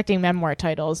started collecting memoir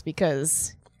titles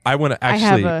because I want to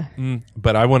actually,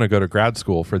 but I want to go to grad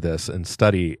school for this and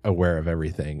study Aware of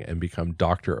Everything and become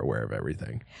Dr. Aware of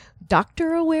Everything.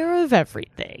 Dr. Aware of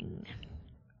Everything.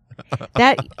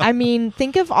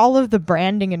 Think of all of the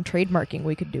branding and trademarking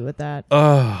we could do with that.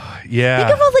 Oh, yeah.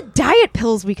 Think of all the diet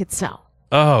pills we could sell.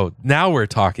 Oh, now we're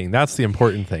talking. That's the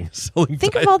important thing.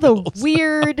 Think of all pills. the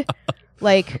weird,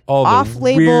 like, all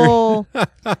off-label,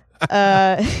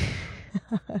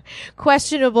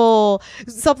 questionable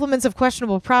supplements of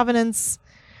questionable provenance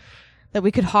that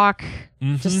we could hawk.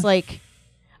 Just like,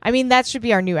 that should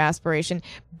be our new aspiration.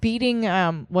 Beating,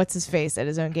 what's his face at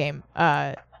his own game?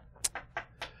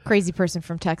 Crazy person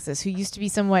from Texas who used to be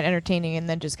somewhat entertaining and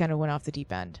then just kind of went off the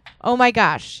deep end. Oh my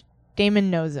gosh. Damon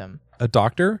knows him. A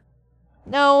doctor?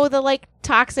 No, the like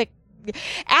toxic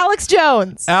Alex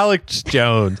Jones. Alex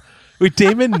Jones. Wait,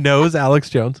 Damon knows Alex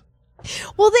Jones?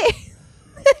 Well,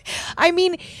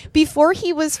 before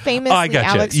he was famous,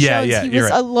 Alex Jones, he was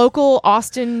a local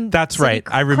Austin. That's right.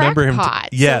 I remember him.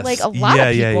 Yes, so, like a lot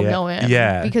of people know him.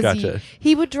 Yeah, because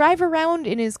he would drive around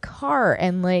in his car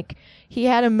and like he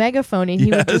had a megaphone and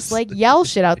he would just like yell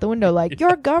shit out the window like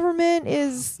your government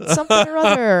is something or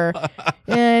other.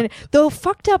 And the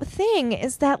fucked up thing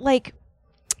is that like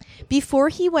before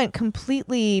he went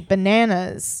completely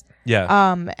bananas.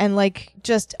 Yeah. And like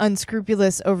just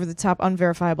unscrupulous, over the top,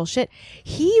 unverifiable shit.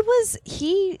 He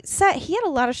had a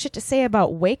lot of shit to say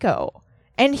about Waco,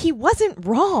 and he wasn't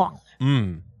wrong.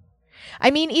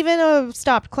 Even a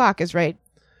stopped clock is right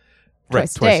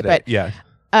twice a day, but yeah.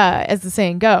 As the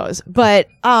saying goes. But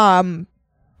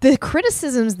the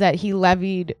criticisms that he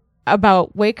levied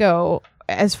about Waco,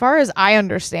 as far as I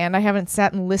understand, I haven't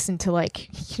sat and listened to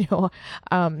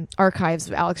archives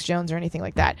of Alex Jones or anything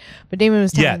like that. But Damon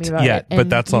was telling me about it. But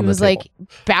that's on the table. Like,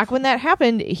 back when that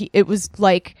happened, it was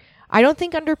like, I don't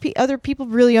think other people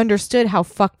really understood how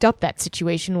fucked up that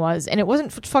situation was. And it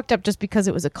wasn't fucked up just because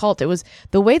it was a cult. It was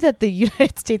the way that the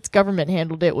United States government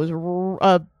handled it was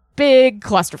a big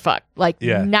clusterfuck. Like,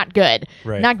 not good.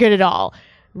 Right. Not good at all.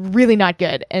 Really not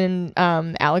good. And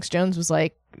Alex Jones was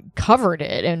like, covered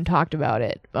it and talked about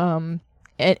it. And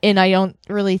I don't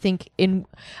really think in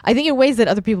ways that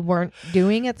other people weren't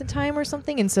doing at the time or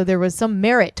something. And so there was some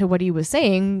merit to what he was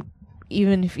saying,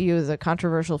 even if he was a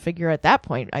controversial figure at that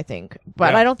point, I think.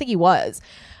 But I don't think he was.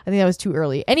 I think that was too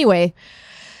early. Anyway,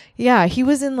 yeah, he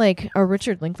was in like a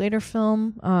Richard Linklater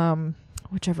film,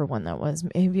 whichever one that was.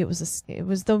 Maybe I think it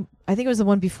was the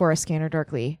one before A Scanner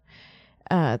Darkly,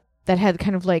 that had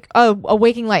kind of like, a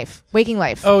Waking Life.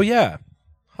 Oh, yeah.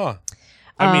 Huh.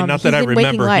 Not that I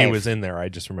remember he was in there. I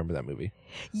just remember that movie.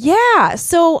 Yeah.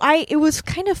 So it was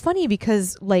kind of funny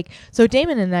because so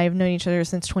Damon and I have known each other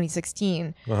since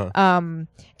 2016.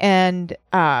 And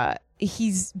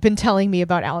he's been telling me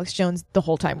about Alex Jones the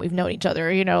whole time we've known each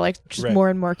other,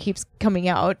 more and more keeps coming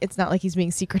out. It's not like he's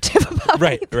being secretive about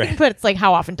anything, but it's like,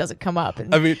 how often does it come up?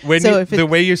 And the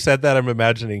way you said that, I'm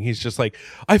imagining he's just like,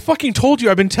 I fucking told you,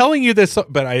 I've been telling you this,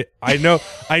 but I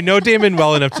know Damon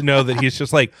well enough to know that he's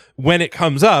just like, when it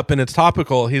comes up and it's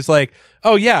topical, he's like,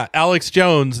 oh yeah, Alex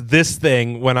Jones, this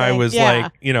thing when I was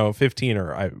 15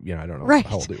 or I don't know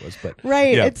how old he was, but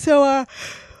yeah. And so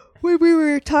when we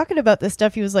were talking about this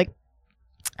stuff, he was like,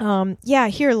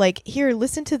 here,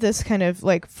 listen to this kind of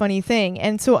like funny thing.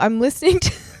 And so I'm listening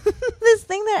to this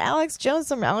thing that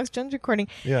some Alex Jones recording.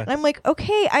 Yeah. And I'm like,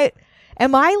 okay,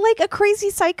 am I like a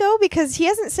crazy psycho? Because he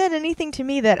hasn't said anything to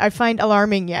me that I find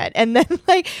alarming yet. And then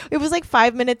it was like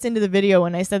 5 minutes into the video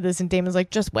when I said this and Damon's like,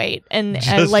 just wait. And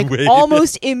wait.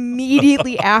 Almost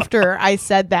immediately after I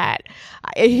said that,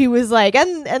 he was like,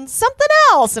 and something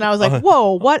else. And I was like,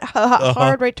 whoa, what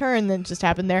hard right turn that just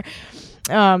happened there.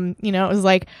 It was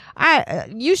like,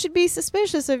 you should be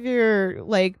suspicious of your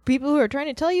like people who are trying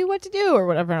to tell you what to do or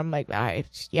whatever. And I'm like,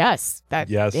 yes,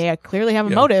 they clearly have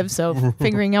a motive. So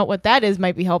figuring out what that is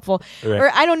might be helpful. Right.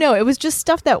 Or I don't know. It was just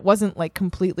stuff that wasn't like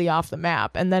completely off the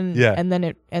map. And then, and then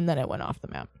it went off the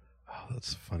map. Oh,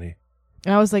 that's funny.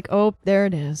 And I was like, oh, there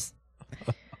it is.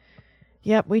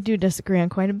 Yep. We do disagree on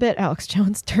quite a bit. Alex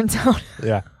Jones turns out.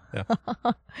 Yeah.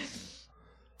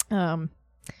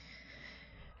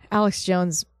 Alex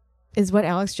Jones is what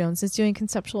Alex Jones is doing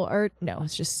conceptual art. No,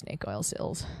 it's just snake oil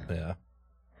sales. Yeah.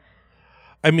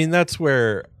 I mean, that's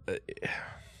where,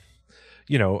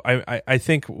 I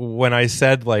think when I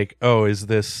said like, oh, is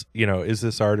this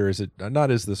art or is it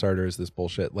not? Is this art or is this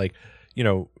bullshit? Like,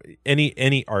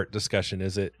 any art discussion,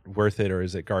 is it worth it or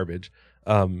is it garbage?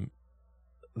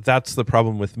 That's the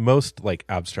problem with most like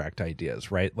abstract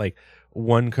ideas, right? Like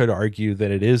one could argue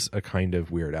that it is a kind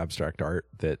of weird abstract art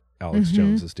that Alex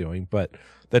Jones is doing, but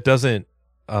that doesn't,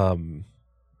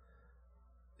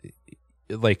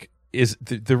 like, is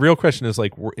the real question is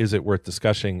like, is it worth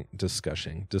discussing,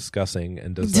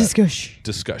 and does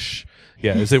discuss?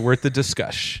 Yeah. Is it worth the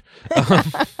discuss?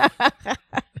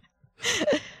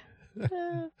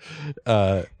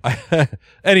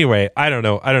 Anyway, I don't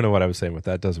know what I was saying with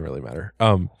that. Doesn't really matter.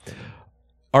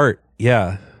 Art.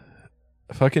 Yeah.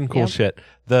 Fucking cool shit.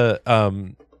 I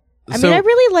mean, I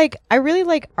really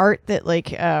like art that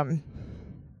like,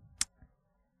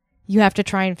 you have to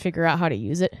try and figure out how to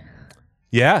use it.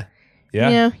 Yeah. Yeah.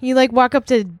 You know, you like walk up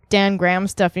to Dan Graham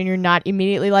stuff and you're not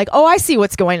immediately like, oh, I see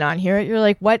what's going on here. You're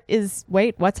like,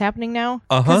 what's happening now?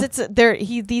 Because it's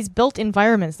these built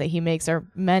environments that he makes are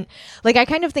meant, like, I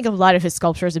kind of think of a lot of his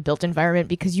sculpture as a built environment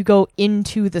because you go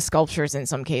into the sculptures in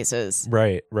some cases.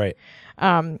 Right.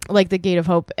 Like the Gate of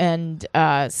Hope and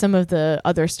some of the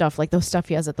other stuff, like those stuff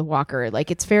he has at the Walker.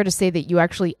 Like, it's fair to say that you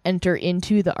actually enter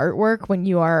into the artwork when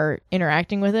you are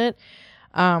interacting with it.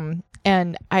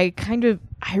 And I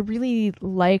really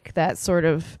like that sort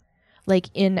of like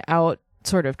in-out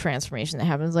sort of transformation that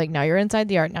happens. Like, now you're inside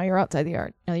the art, now you're outside the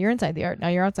art, now you're inside the art, now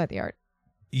you're outside the art.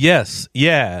 Yes.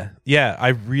 Yeah. I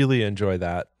really enjoy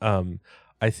that.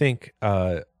 I think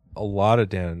a lot of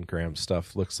Dan Graham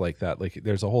stuff looks like that. Like,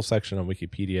 there's a whole section on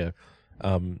Wikipedia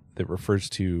that refers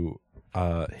to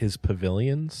his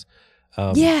pavilions.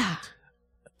 Yeah.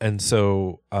 And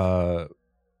so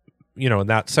and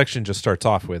that section just starts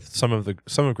off with some of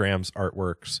Graham's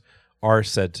artworks are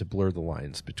said to blur the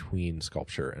lines between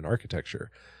sculpture and architecture.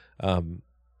 And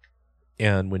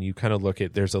when you kind of look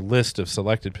at, there's a list of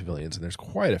selected pavilions, and there's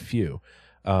quite a few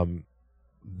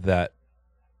that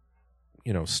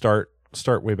start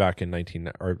way back in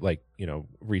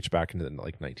reach back into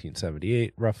like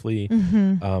 1978 roughly.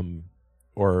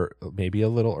 Or maybe a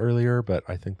little earlier, but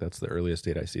I think that's the earliest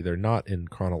date I see. They're not in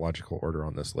chronological order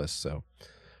on this list, so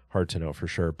hard to know for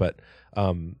sure. But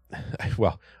I'm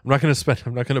not going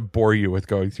to bore you with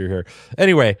going through here.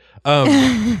 Anyway,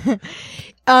 Dan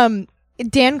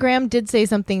Graham did say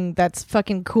something that's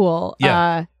fucking cool.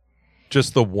 Yeah.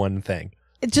 Just the one thing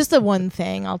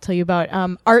I'll tell you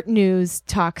about. Art News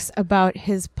talks about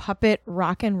his puppet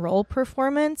rock and roll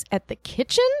performance at the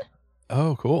Kitchen.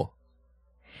 Oh, cool.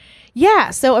 Yeah.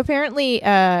 So apparently,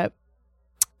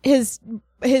 his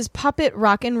puppet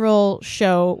rock and roll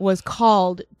show was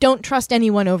called "Don't Trust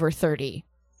Anyone Over 30."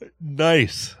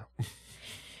 Nice.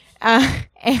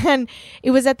 And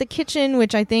it was at the Kitchen,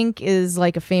 which I think is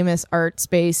like a famous art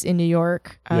space in New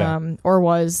York, or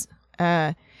was.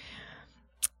 Dan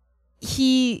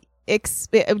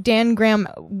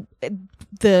Graham,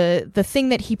 the thing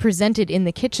that he presented in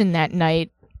the Kitchen that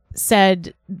night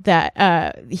said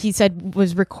that he said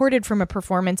was recorded from a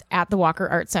performance at the Walker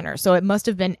Art Center. So it must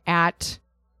have been at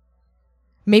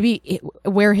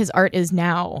where his art is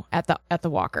now at the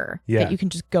Walker, that you can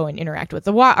just go and interact with.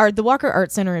 The Walker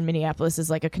Art Center in Minneapolis is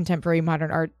like a contemporary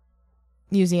modern art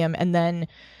museum, and then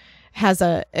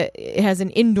it has an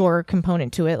indoor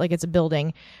component to it, like it's a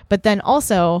building. But then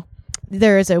also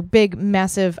there is a big,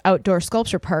 massive outdoor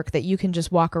sculpture park that you can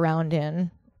just walk around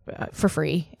in for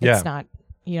free. It's not,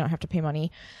 you don't have to pay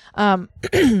money.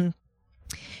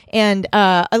 And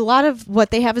a lot of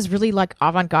what they have is really like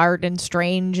avant-garde and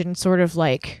strange and sort of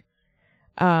like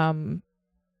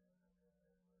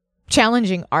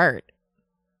challenging art.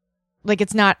 Like,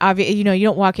 it's not obvious, you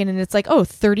don't walk in and it's like,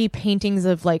 30 paintings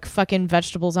of like fucking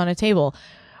vegetables on a table.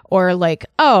 Or like,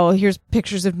 here's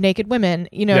pictures of naked women.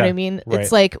 You know what I mean? Right.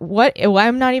 It's like, what? Well,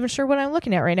 I'm not even sure what I'm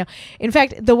looking at right now. In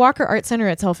fact, the Walker Art Center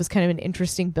itself is kind of an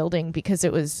interesting building because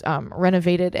it was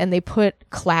renovated, and they put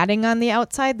cladding on the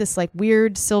outside, this like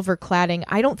weird silver cladding.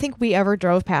 I don't think we ever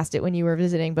drove past it when you were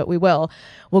visiting, but we will.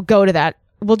 We'll go to that.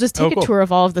 We'll just take a tour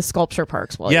of all of the sculpture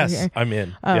parks while you're here. I'm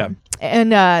in.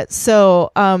 And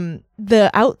so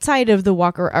the outside of the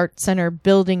Walker Art Center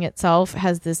building itself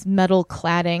has this metal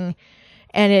cladding.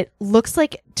 And it looks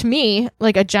like, to me,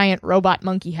 like a giant robot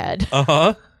monkey head.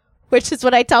 Which is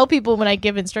what I tell people when I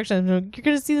give instructions. You're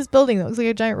going to see this building that looks like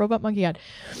a giant robot monkey head.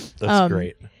 That's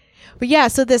great. But yeah,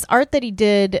 so this art that he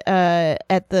did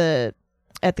at the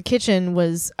Kitchen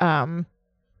was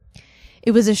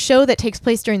It was a show that takes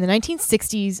place during the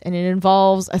 1960s, and it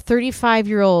involves a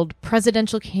 35-year-old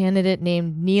presidential candidate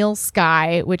named Neil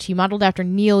Skye, which he modeled after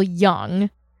Neil Young.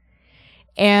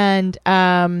 And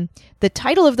the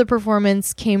title of the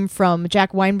performance came from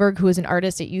Jack Weinberg, who was an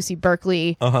artist at UC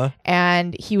Berkeley.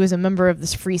 And he was a member of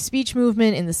this free speech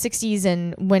movement in the 60s.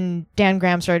 And when Dan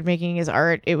Graham started making his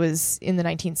art, it was in the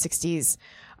 1960s.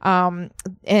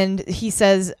 And he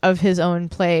says of his own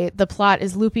play, the plot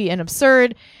is loopy and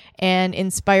absurd and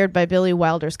inspired by Billy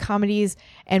Wilder's comedies.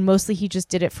 And mostly he just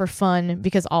did it for fun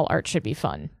because all art should be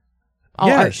fun.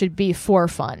 All art should be for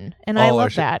fun. And I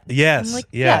love that. Yes. I'm like,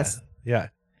 yes. Yes. Yeah.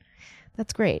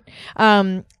 That's great.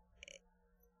 The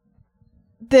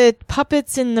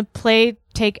puppets in the play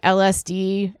take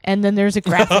LSD, and then there's a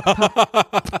graphic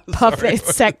puppet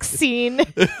sex scene,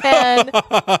 and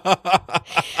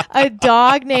a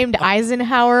dog named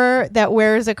Eisenhower that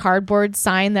wears a cardboard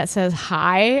sign that says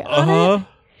 "Hi" on it,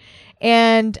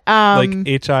 and like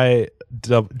HIGH.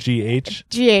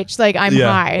 GH, like I'm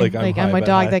high, like I'm a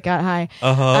dog that got high.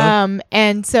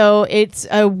 And so it's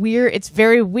it's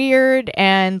very weird,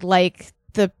 and like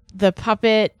the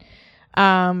puppet,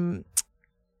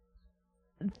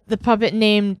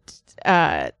 named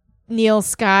Neil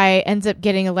Skye ends up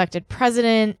getting elected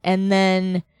president, and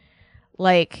then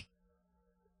like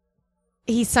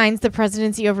he signs the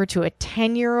presidency over to a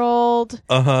 10-year-old.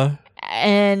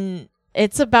 And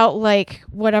it's about like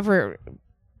whatever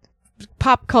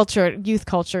pop culture, youth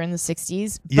culture in the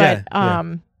 60s. But I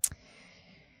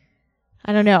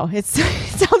don't know. It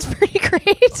sounds pretty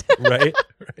great. Right.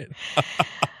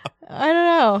 I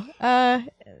don't know.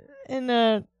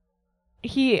 And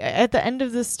he at the end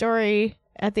of the story,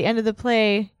 at the end of the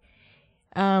play,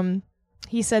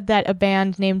 he said that a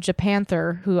band named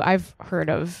Japanther, who I've heard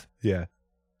of,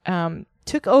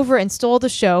 took over and stole the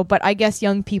show, but I guess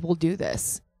young people do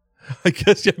this.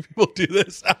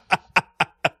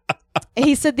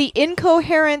 He said the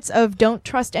incoherence of don't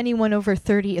trust anyone over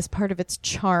 30 is part of its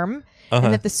charm,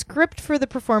 and that the script for the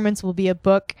performance will be a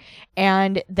book,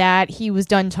 and that he was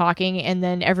done talking, and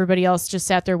then everybody else just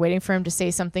sat there waiting for him to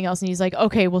say something else, and he's like,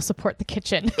 okay, we'll support the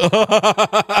kitchen.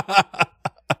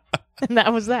 And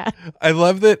that was that. I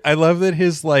love that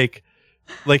his like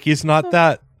he's not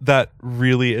that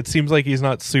really, it seems like he's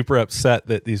not super upset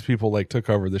that these people like took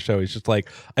over the show. He's just like,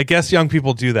 I guess young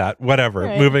people do that, whatever.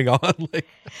 Right. Moving on.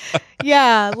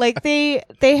 Yeah, like they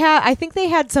had, I think they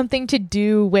had something to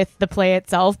do with the play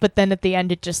itself, but then at the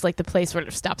end it just like the play sort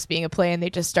of stops being a play and they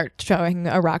just start having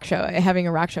a rock show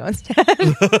instead.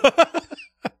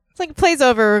 It's like, play's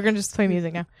over, we're gonna just play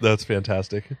music now. That's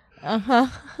fantastic.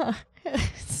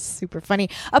 Super funny.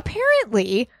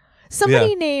 Apparently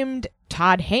somebody named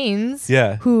Todd Haynes,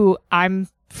 who I'm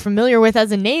familiar with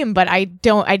as a name, but I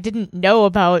didn't know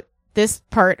about this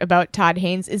part about Todd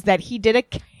Haynes, is that he did a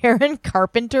Karen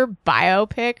Carpenter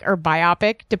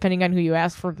biopic, depending on who you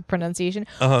ask for the pronunciation,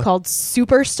 called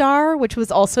Superstar, which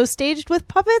was also staged with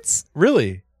puppets.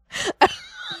 Really?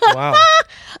 Wow.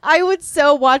 I would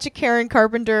so watch a Karen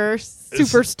Carpenter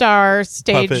Superstar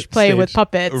stage play with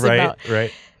puppets.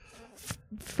 Right.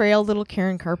 Frail little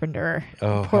Karen Carpenter.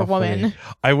 Oh, poor woman. Funny.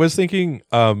 I was thinking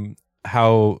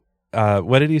how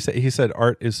what did he say? He said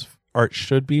art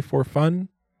should be for fun.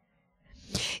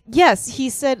 Yes, he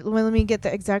said, well, let me get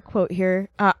the exact quote here.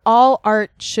 All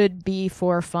art should be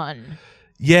for fun.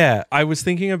 Yeah, I was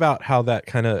thinking about how that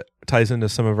kind of ties into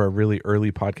some of our really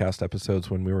early podcast episodes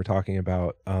when we were talking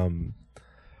about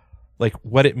like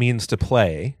what it means to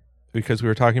play, because we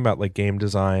were talking about like game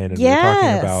design, and we were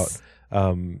talking about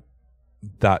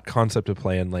that concept of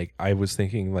play, and like I was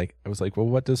like, well,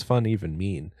 what does fun even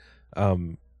mean?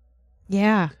 But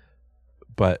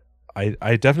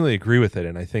I definitely agree with it,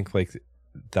 and I think like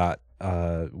that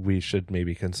we should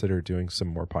maybe consider doing some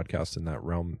more podcasts in that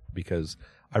realm, because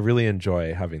I really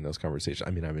enjoy having those conversations.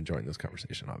 I mean, I'm enjoying this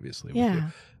conversation obviously with you.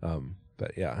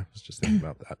 But yeah, I was just thinking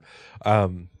about that.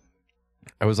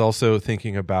 I was also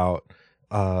thinking about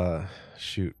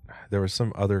there was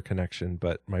some other connection,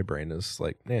 but my brain is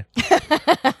like,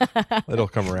 it'll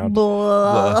come around.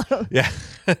 Yeah.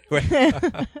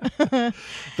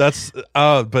 That's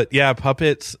but yeah,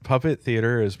 puppet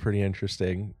theater is pretty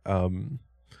interesting.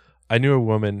 I knew a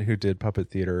woman who did puppet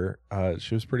theater.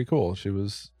 She was pretty cool. She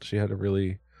had a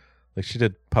really, like, she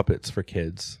did puppets for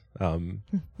kids.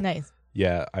 Nice.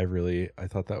 Yeah, I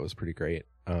thought that was pretty great.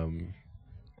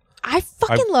 I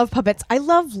fucking love puppets. I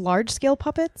love large scale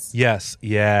puppets. Yes.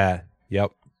 Yeah.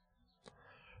 Yep.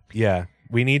 Yeah.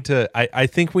 We need to, I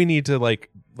think we need to like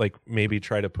maybe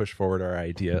try to push forward our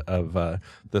idea of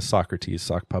the Socrates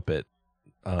sock puppet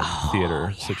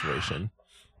theater situation.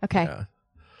 Okay.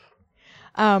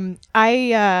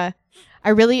 Yeah. I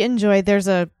really enjoy. There's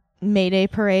a May Day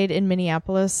parade in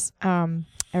Minneapolis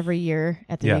every year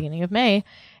at the beginning of May,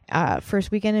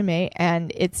 first weekend in May,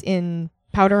 and it's in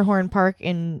Powderhorn Park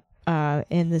in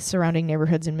the surrounding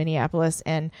neighborhoods in Minneapolis.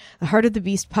 And the Heart of the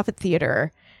Beast Puppet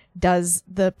Theater does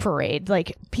the parade.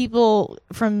 Like, people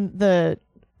from the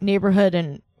neighborhood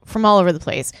and from all over the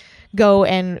place go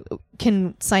and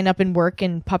can sign up and work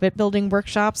in puppet building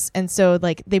workshops. And so,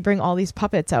 like, they bring all these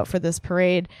puppets out for this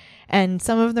parade, and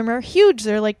some of them are huge.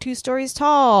 They're like 2 stories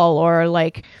tall, or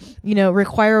like, you know,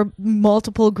 require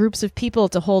multiple groups of people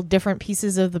to hold different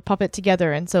pieces of the puppet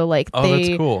together. And so, like, that's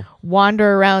they cool.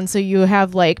 wander around. So you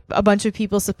have like a bunch of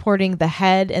people supporting the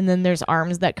head, and then there's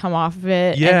arms that come off of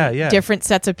it. And different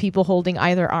sets of people holding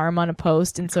either arm on a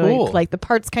post. And so Cool. like the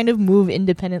parts kind of move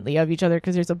independently of each other,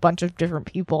 because there's a bunch of different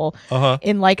people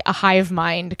in like a hive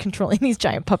mind controlling these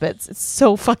giant puppets. It's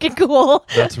so fucking cool.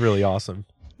 That's really awesome.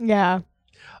 Yeah.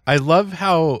 I love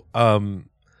how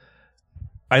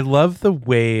I love the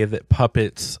way that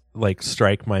puppets like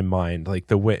strike my mind. Like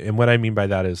the way, and what I mean by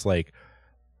that is like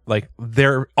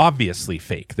they're obviously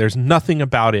fake. There's nothing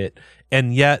about it,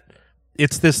 and yet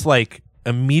it's this like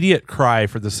immediate cry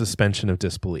for the suspension of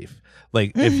disbelief.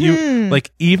 Like if you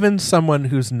like, even someone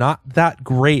who's not that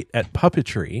great at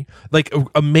puppetry, like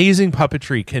amazing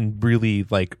puppetry can really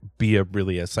like be a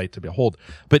sight to behold.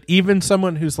 But even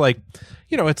someone who's like,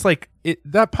 you know, it's like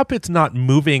that puppet's not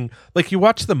moving. Like, you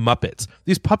watch the Muppets,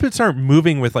 these puppets aren't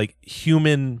moving with like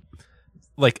human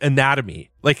like anatomy.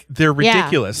 Like, they're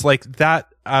ridiculous. Like that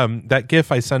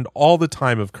gif I send all the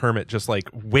time of Kermit just like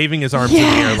waving his arms in the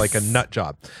air like a nut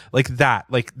job. Like that.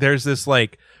 Like there's this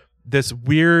like this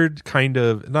weird kind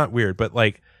of, not weird, but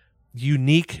like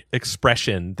unique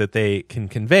expression that they can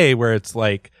convey, where it's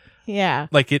like,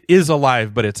 like it is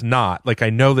alive, but it's not. Like,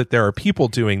 I know that there are people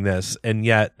doing this, and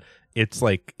yet it's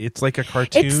like a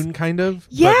cartoon kind of.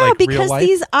 Yeah, but like because real life.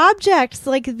 these objects,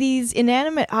 like these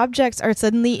inanimate objects, are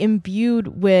suddenly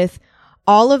imbued with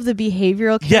all of the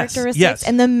behavioral characteristics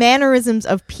and the mannerisms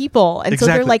of people. And so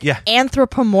they're like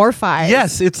anthropomorphized.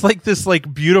 Yes, it's like this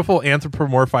like beautiful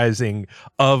anthropomorphizing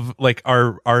of like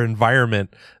our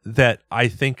environment that I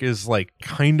think is like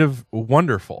kind of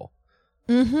wonderful.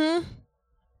 Mm-hmm.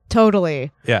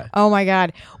 Totally. Yeah. Oh my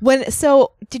God.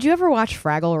 Did you ever watch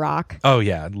Fraggle Rock? Oh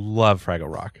yeah, I love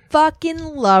Fraggle Rock. Fucking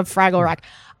love Fraggle Rock.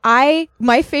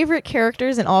 My favorite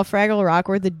characters in all Fraggle Rock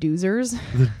were the Doozers.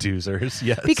 The Doozers,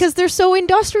 yes. Because they're so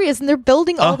industrious and they're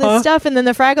building all this stuff, and then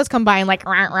the Fraggles come by and like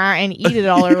rah, rah, and eat it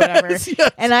all or whatever. Yes.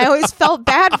 And I always felt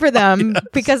bad for them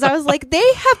because I was like,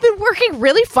 they have been working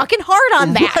really fucking hard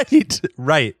on that.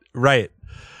 Right.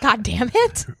 God damn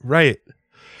it. Right.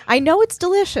 I know it's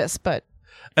delicious, but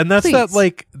and that's please. that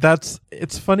like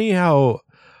it's funny how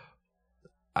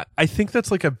I think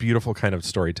that's like a beautiful kind of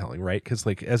storytelling, right? Because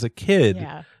like as a kid,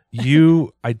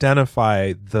 you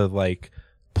identify the like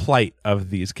plight of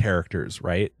these characters,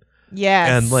 right? Yes.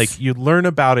 And like you learn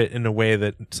about it in a way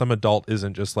that some adult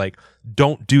isn't just like,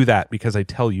 don't do that because I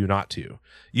tell you not to.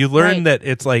 You learn that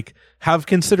it's like, have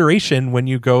consideration when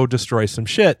you go destroy some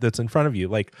shit that's in front of you.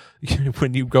 Like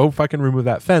when you go fucking remove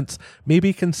that fence,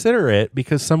 maybe consider it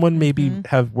because someone maybe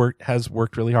has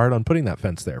worked really hard on putting that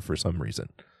fence there for some reason.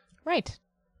 Right.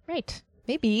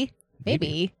 Maybe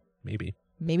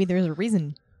there's a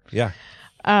reason. Yeah.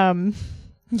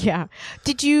 Yeah.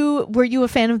 Were you a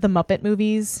fan of the Muppet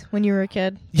movies when you were a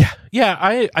kid? Yeah.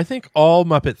 I think all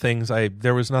Muppet things,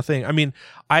 there was nothing. I mean,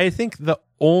 I think the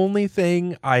only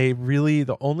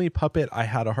puppet I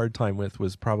had a hard time with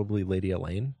was probably Lady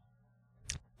Elaine.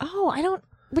 Oh,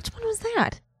 which one was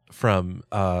that? From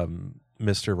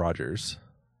Mr. Rogers.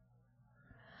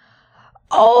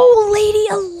 Oh, Lady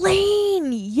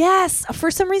Elaine. Yes. For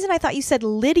some reason, I thought you said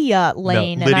Lydia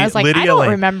Lane. And I was like, Lydia I don't Lane.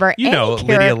 remember any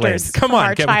characters from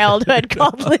our childhood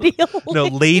called Lydia Lane. No,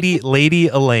 Lady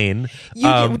Elaine.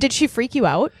 Did she freak you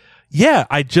out? Yeah.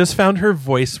 I just found her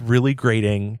voice really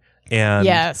grating. And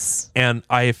and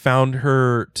I found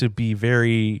her to be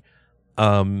very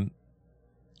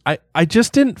I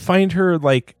just didn't find her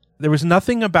like, there was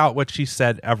nothing about what she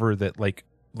said ever that like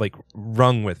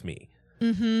rung with me.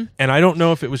 Mm-hmm. And I don't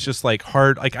know if it was just like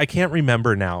hard, like I can't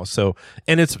remember now. So,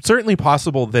 and it's certainly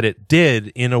possible that it did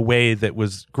in a way that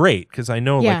was great, because I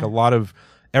know like a lot of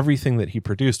everything that he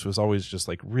produced was always just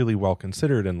like really well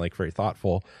considered and like very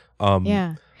thoughtful.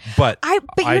 But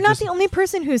you're not the only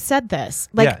person who said this.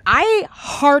 Like I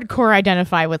hardcore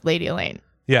identify with Lady Elaine.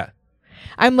 Yeah.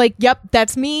 I'm like, yep,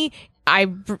 that's me.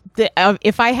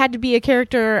 If I had to be a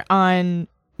character on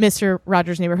Mr.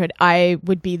 Rogers' Neighborhood, I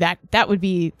would be that. That would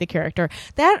be the character.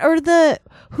 That or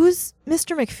who's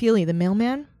Mr. McFeely, the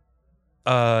mailman?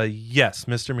 Yes,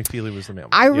 Mr. McFeely was the mailman.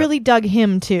 I really dug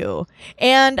him too.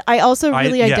 And I also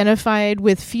really identified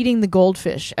with feeding the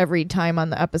goldfish every time on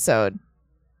the episode.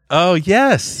 Oh,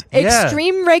 yes.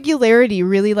 Extreme regularity,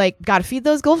 really, like, gotta feed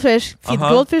those goldfish. Feed the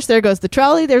goldfish, there goes the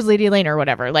trolley, there's Lady Elaine or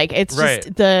whatever. Like, it's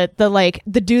just the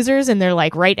doozers and they're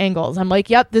like right angles. I'm like,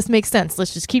 yep, this makes sense.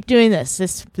 Let's just keep doing this.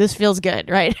 This feels good,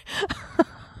 right?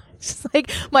 Just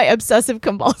like my obsessive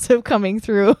compulsive coming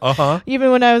through.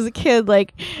 Even when I was a kid,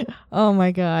 like, oh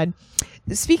my God.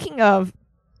 Speaking of,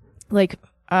 like,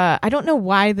 I don't know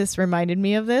why this reminded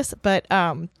me of this, but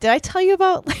did I tell you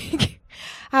about, like,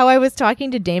 how I was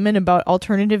talking to Damon about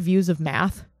alternative views of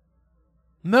math?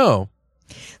 No.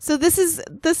 So this is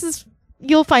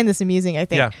you'll find this amusing, I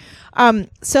think. Yeah.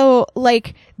 So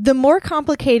like the more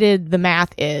complicated the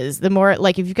math is, the more,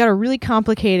 like, if you've got a really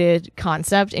complicated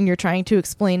concept and you're trying to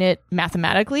explain it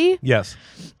mathematically. Yes.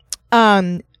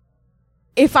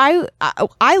 If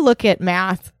I look at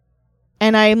math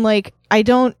and I'm like,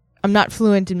 I'm not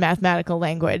fluent in mathematical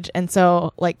language. And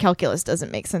so, like, calculus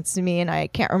doesn't make sense to me. And I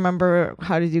can't remember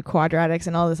how to do quadratics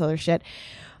and all this other shit.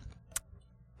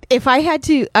 If I had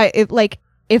to,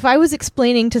 if I was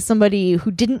explaining to somebody who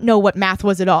didn't know what math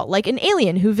was at all, like an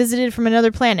alien who visited from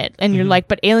another planet, and you're like,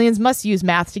 but aliens must use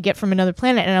math to get from another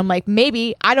planet. And I'm like,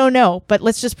 maybe, I don't know, but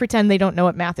let's just pretend they don't know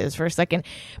what math is for a second,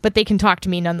 but they can talk to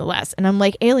me nonetheless. And I'm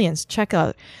like, aliens, check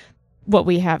out what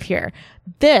we have here.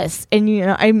 This, and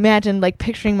I imagine, like,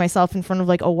 picturing myself in front of,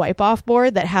 like, a wipe-off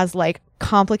board that has, like,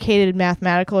 complicated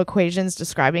mathematical equations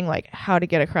describing, like, how to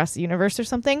get across the universe or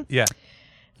something. Yeah.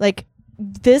 Like,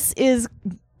 this is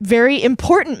very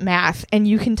important math, and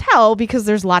you can tell because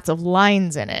there's lots of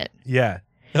lines in it. Yeah.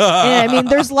 And I mean,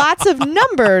 there's lots of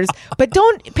numbers, but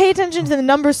don't pay attention to the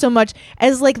numbers so much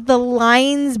as, like, the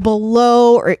lines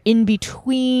below or in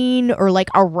between or, like,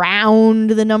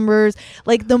 around the numbers.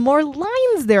 Like, the more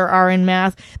lines there are in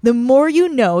math, the more you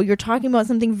know you're talking about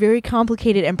something very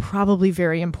complicated and probably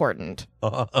very important.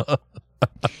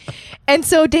 And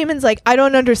so Damon's like, I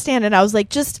don't understand. And I was like,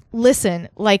 just listen.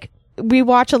 Like, we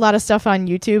watch a lot of stuff on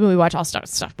YouTube, and we watch all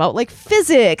stuff about, like,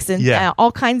 physics and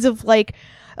all kinds of, like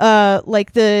the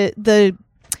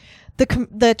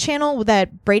channel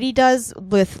that Brady does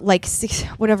with, like,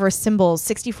 symbols,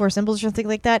 64 symbols or something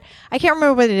like that. I can't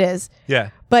remember what it is. Yeah.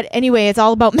 But anyway, it's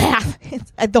all about math.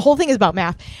 The whole thing is about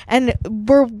math. And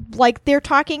we're like, they're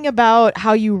talking about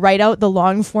how you write out the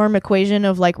long form equation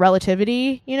of, like,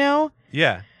 relativity,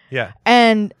 Yeah. Yeah.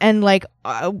 And like,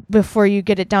 before you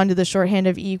get it down to the shorthand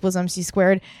of E equals MC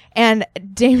squared. And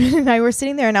Damon and I were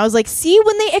sitting there, and I was like, see,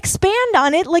 when they expand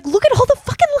on it, like, look at all the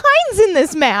fucking lines in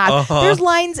this math. There's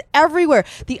lines everywhere.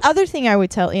 The other thing I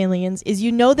would tell aliens is,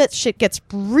 that shit gets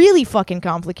really fucking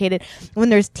complicated when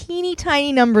there's teeny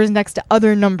tiny numbers next to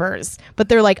other numbers, but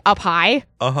they're, like, up high.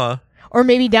 Or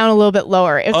maybe down a little bit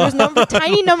lower. If there's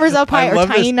tiny numbers up high or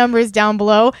tiny numbers down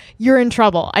below, you're in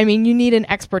trouble. I mean, you need an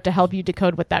expert to help you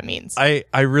decode what that means. I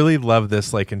really love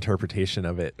this, like, interpretation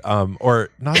of it, or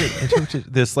not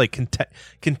this, like,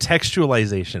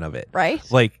 contextualization of it. Right.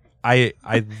 Like, I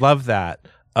love that.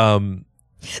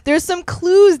 There's some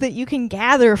clues that you can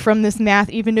gather from this math,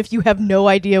 even if you have no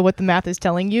idea what the math is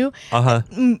telling you.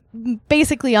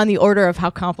 Basically, on the order of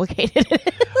how complicated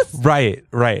it is. Right.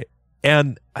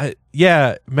 And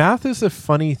math is a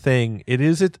funny thing.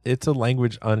 It's a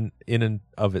language in and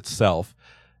of itself.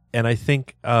 And I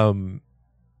think,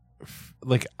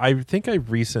 like, I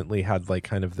recently had, like,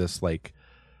 kind of this, like,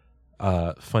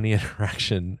 funny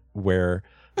interaction where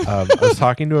I was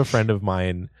talking to a friend of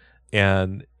mine,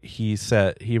 and he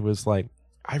was like,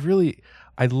 I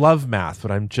love math,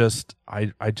 but I'm just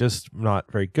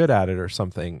not very good at it or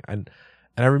something. And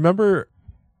I remember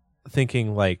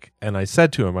thinking, like, and I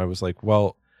said to him, I was like,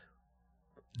 well,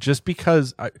 just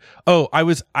because I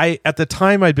at the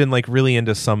time I'd been, like, really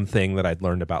into something that I'd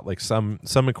learned about, like, some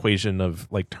equation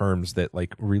of, like, terms that,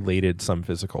 like, related some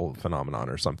physical phenomenon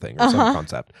or something, or some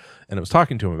concept. And I was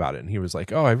talking to him about it, and he was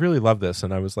like, oh, I really love this.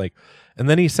 And I was like, and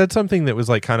then he said something that was,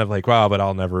 like, kind of like, wow, but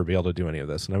I'll never be able to do any of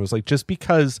this. And I was like, just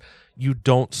because you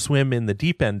don't swim in the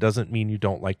deep end doesn't mean you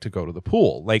don't like to go to the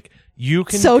pool. Like, you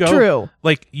can true.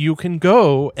 Like, you can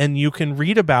go and you can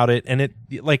read about it, and it,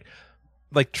 like,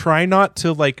 try not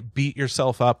to, like, beat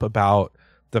yourself up about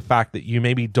the fact that you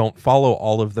maybe don't follow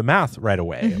all of the math right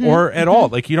away or at all.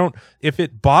 Like, you don't, if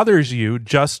it bothers you,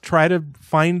 just try to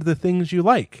find the things you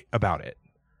like about it.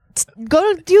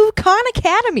 Go do Khan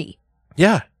Academy.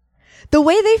 Yeah. The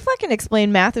way they fucking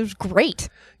explain math is great.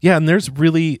 Yeah, and there's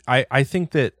really, I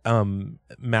think that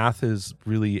math has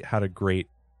really had a great,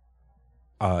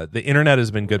 the internet has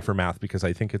been good for math, because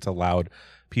I think it's allowed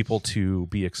people to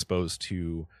be exposed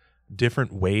to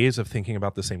different ways of thinking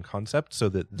about the same concept so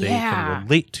that they Yeah. can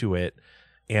relate to it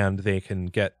and they can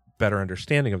get better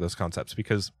understanding of those concepts.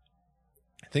 Because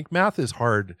I think math is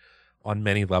hard on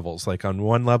many levels. Like on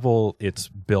one level, it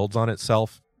builds on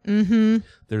itself. Mm-hmm.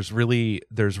 There's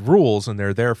rules and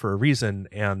they're there for a reason,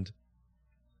 and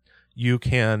you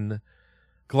can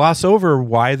gloss over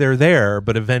why they're there,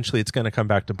 but eventually it's going to come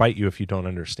back to bite you if you don't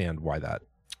understand why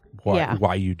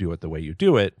you do it the way you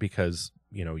do it, because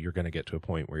you're going to get to a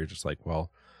point where you're just like,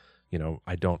 well,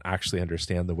 I don't actually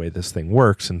understand the way this thing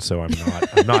works, and so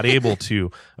I'm not able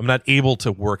to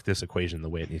work this equation the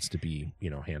way it needs to be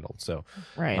handled. So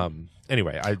Right.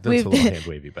 Anyway, that's a little hand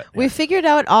wavy, but We figured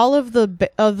out all of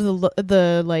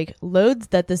the like loads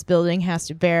that this building has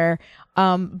to bear,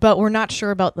 but we're not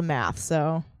sure about the math,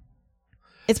 so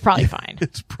it's probably fine.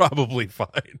 It's probably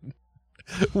fine.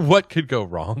 What could go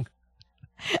wrong?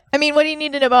 I mean, what do you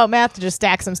need to know about math to just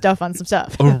stack some stuff on some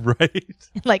stuff? Oh, right.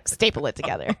 Like staple it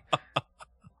together.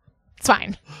 It's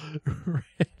fine.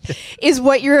 Is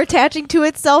what you're attaching to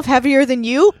itself heavier than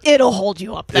you? It'll hold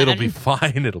you up then. It'll be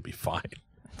fine. It'll be fine.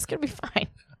 It's going to be fine.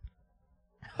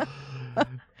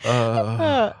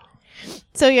 Uh,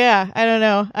 So yeah, I don't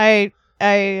know.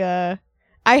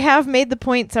 I have made the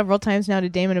point several times now to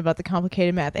Damon about the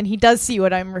complicated math, and he does see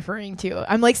what I'm referring to.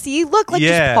 I'm like, see, look, like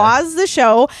Yeah. just pause the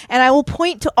show, and I will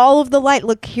point to all of the line.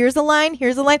 Look, here's a line,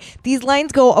 here's a line. These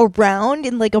lines go around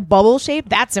in like a bubble shape.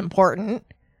 That's important.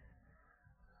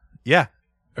 yeah.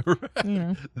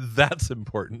 Yeah. That's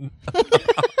important. I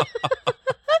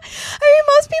mean,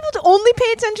 most people only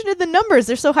pay attention to the numbers.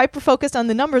 They're so hyper focused on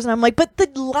the numbers, and I'm like, but the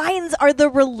lines are the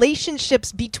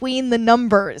relationships between the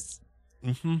numbers.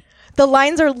 Mm-hmm. The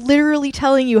lines are literally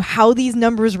telling you how these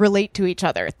numbers relate to each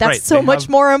other. That's Right, so they much have-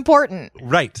 more important.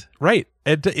 Right.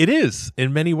 It is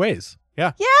in many ways.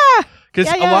 Yeah. Yeah. Because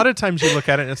Yeah. a lot of times you look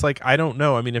at it and it's like, I don't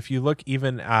know. I mean, if you look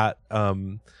even at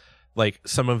like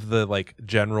some of the like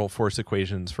general force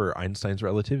equations for Einstein's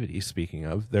relativity, speaking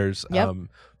of, there's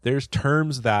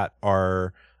terms that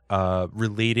are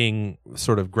relating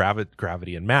sort of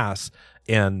gravity and mass,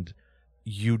 and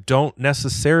you don't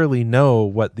necessarily know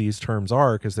what these terms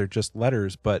are because they're just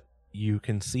letters, but you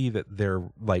can see that they're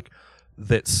like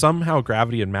that somehow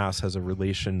gravity and mass has a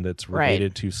relation that's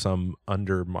related to some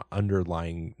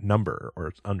underlying number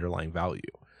or underlying value.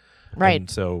 Right. And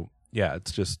so yeah,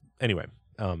 it's just anyway.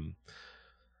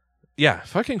 Yeah,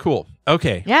 fucking cool.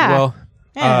 Okay. Yeah. Well,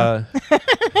 Yeah.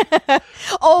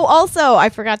 Oh, also, I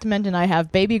forgot to mention I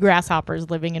have baby grasshoppers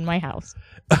living in my house.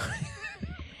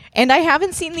 And I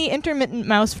haven't seen the intermittent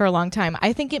mouse for a long time.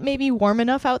 I think it may be warm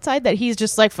enough outside that he's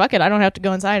just like, fuck it, I don't have to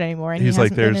go inside anymore. And he's he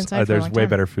like, hasn't been inside for a there's long way time.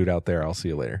 better food out there. I'll see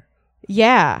you later.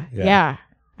 Yeah.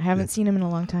 I haven't seen him in a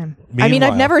long time. I mean,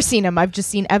 I've never seen him. I've just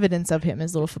seen evidence of him,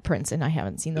 his little footprints, and I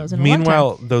haven't seen those in a long time.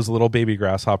 Meanwhile, those little baby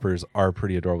grasshoppers are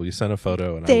pretty adorable. You sent a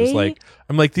photo, and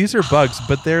I'm like, these are bugs,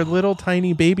 but they're little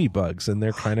tiny baby bugs, and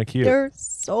they're kind of cute. They're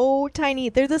so tiny.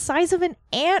 They're the size of an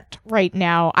ant right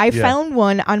now. I found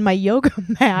one on my yoga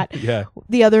mat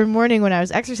the other morning when I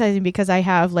was exercising because I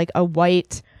have like a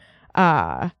white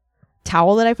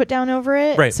towel that I put down over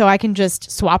it. Right. So I can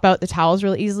just swap out the towels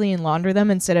really easily and launder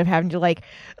them instead of having to like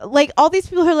all these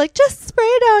people who are like, just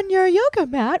spray down your yoga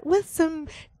mat with some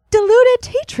diluted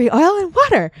tea tree oil and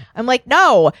water. I'm like,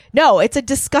 no, it's a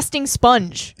disgusting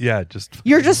sponge. Yeah,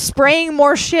 You're just spraying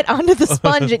more shit onto the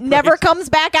sponge. It never comes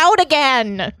back out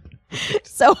again.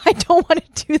 So I don't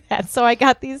want to do that. So I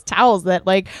got these towels that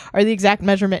like are the exact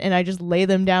measurement, and I just lay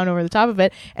them down over the top of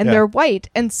it, and they're white.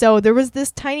 And so there was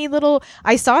this tiny little,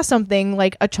 I saw something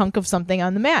like a chunk of something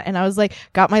on the mat, and I was like,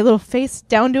 got my little face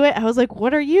down to it. I was like,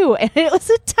 what are you? And it was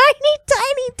a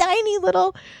tiny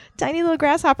little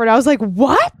grasshopper. And I was like,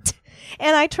 what?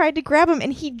 And I tried to grab him,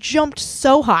 and he jumped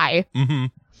so high. Mm-hmm.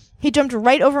 He jumped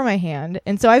right over my hand.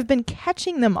 And so I've been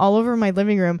catching them all over my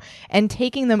living room and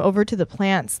taking them over to the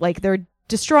plants. Like they're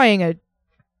destroying a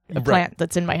plant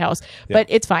that's in my house. Yeah. But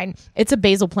it's fine. It's a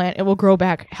basil plant. It will grow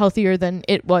back healthier than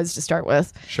it was to start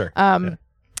with. Sure. And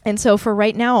so for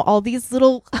right now, all these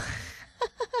little...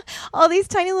 all these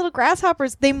tiny little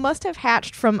grasshoppers, they must have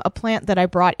hatched from a plant that I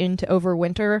brought in to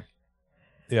overwinter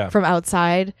from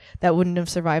outside that wouldn't have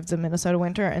survived the Minnesota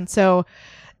winter. And so...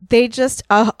 they just,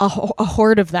 a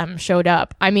horde of them showed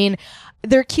up. I mean,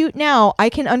 they're cute now. I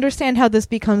can understand how this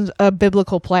becomes a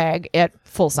biblical plague at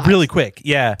full size. Really quick,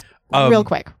 yeah. Real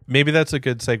quick. Maybe that's a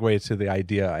good segue to the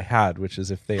idea I had, which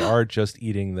is if they are just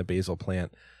eating the basil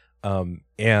plant,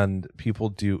 and people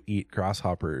do eat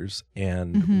grasshoppers,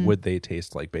 and would they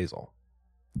taste like basil?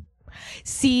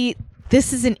 See,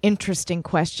 this is an interesting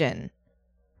question.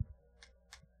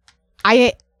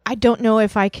 I don't know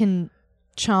if I can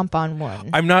chomp on one.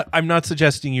 I'm not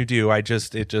suggesting you do. It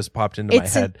just popped into my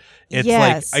head. It's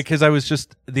yes. like, because I was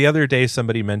just the other day,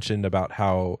 somebody mentioned about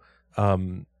how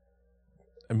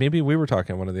maybe we were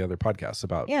talking on one of the other podcasts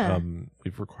about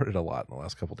we've recorded a lot in the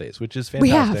last couple of days, which is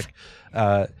fantastic.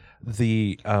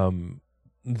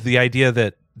 The idea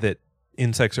that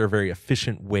insects are a very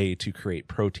efficient way to create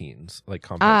proteins, like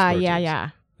complex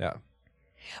proteins. Yeah.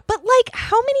 But like,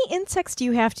 how many insects do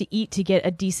you have to eat to get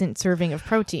a decent serving of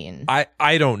protein?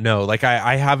 I don't know. Like,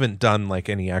 I haven't done like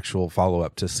any actual follow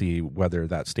up to see whether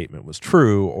that statement was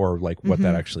true or like what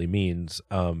that actually means.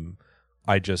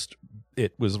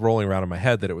 It was rolling around in my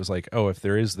head that it was like, oh, if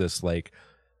there is this like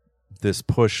this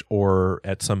push, or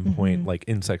at some point like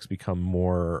insects become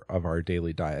more of our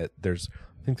daily diet. I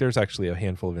think there's actually a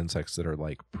handful of insects that are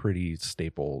like pretty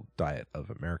staple diet of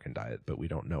American diet, but we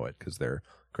don't know it because they're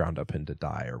ground up into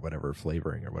dye or whatever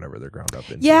flavoring or whatever they're ground up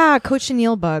into. Yeah,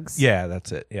 cochineal bugs. Yeah,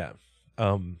 that's it. Yeah.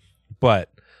 But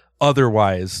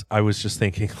otherwise, I was just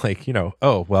thinking like,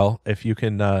 oh, well, if you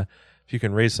can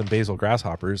raise some basil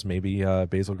grasshoppers, maybe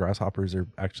basil grasshoppers are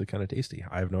actually kind of tasty.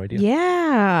 I have no idea.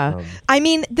 Yeah. I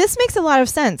mean, this makes a lot of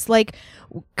sense. Like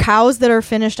cows that are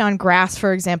finished on grass,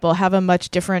 for example, have a much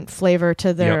different flavor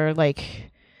to their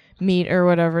like meat or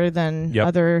whatever than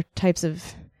other types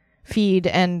of feed.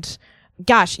 And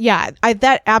gosh, yeah,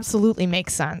 that absolutely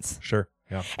makes sense. Sure.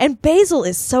 Yeah. And basil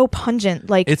is so pungent.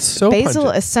 Like it's so basil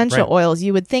pungent. essential oils,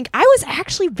 you would think. I was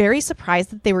actually very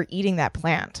surprised that they were eating that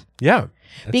plant. Yeah.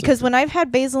 Because when I've had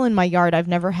basil in my yard, I've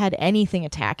never had anything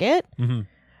attack it. Mm-hmm.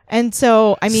 And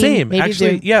so, I mean, same. maybe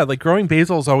Actually, like growing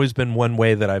basil has always been one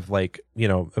way that I've like,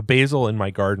 a basil in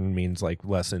my garden means like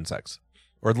less insects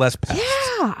or less pests.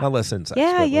 Yeah. Not less insects.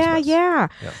 Yeah.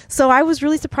 So I was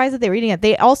really surprised that they were eating it.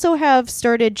 They also have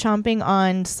started chomping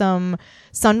on some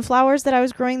sunflowers that I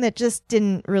was growing that just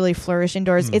didn't really flourish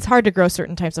indoors. It's hard to grow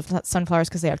certain types of sunflowers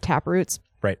because they have tap roots.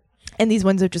 Right. And these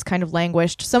ones have just kind of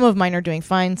languished. Some of mine are doing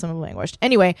fine. Some have languished.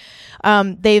 Anyway,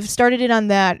 they've started it on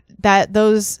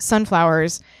those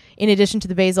sunflowers. In addition to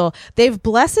the basil, they've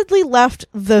blessedly left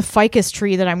the ficus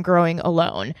tree that I'm growing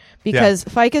alone because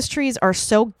ficus trees are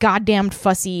so goddamn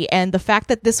fussy. And the fact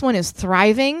that this one is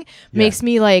thriving makes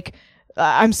me like,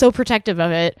 I'm so protective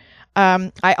of it.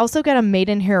 I also got a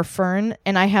maidenhair fern,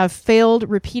 and I have failed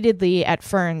repeatedly at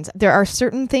ferns. There are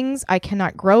certain things I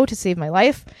cannot grow to save my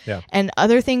life, and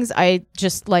other things I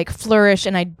just like flourish,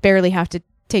 and I barely have to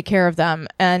take care of them.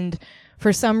 And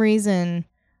for some reason,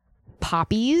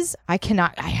 poppies, I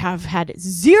have had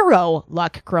zero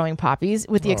luck growing poppies,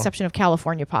 with the exception of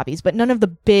California poppies, but none of the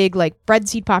big like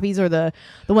breadseed poppies or the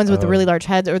ones with the really large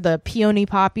heads or the peony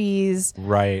poppies.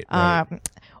 Right.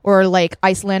 Or like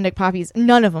Icelandic poppies.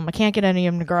 None of them. I can't get any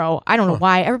of them to grow. I don't know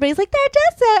why. Everybody's like, they're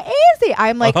just so easy.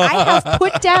 I'm like, I have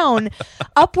put down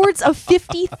upwards of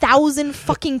 50,000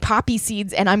 fucking poppy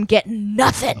seeds and I'm getting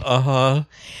nothing. And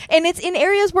it's in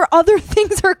areas where other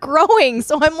things are growing.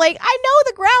 So I'm like, I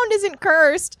know the ground isn't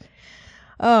cursed.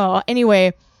 Oh,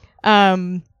 anyway.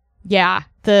 Yeah.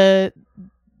 They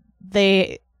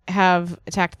have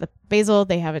attacked the basil.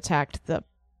 They have attacked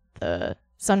the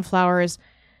sunflowers.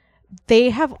 They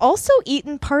have also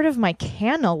eaten part of my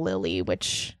canna lily,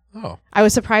 which I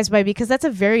was surprised by because that's a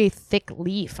very thick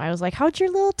leaf. I was like, how'd your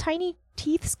little tiny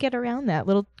teeth get around that?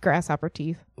 Little grasshopper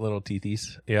teeth. Little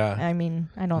teethies. Yeah. I mean,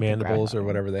 I don't mandibles or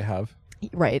whatever they have.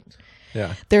 Right.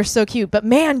 Yeah. They're so cute. But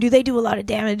man, do they do a lot of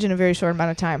damage in a very short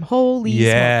amount of time. Holy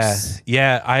smokes.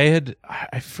 Yeah.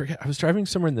 I forget. I was driving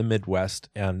somewhere in the Midwest,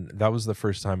 and that was the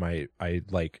first time I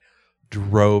like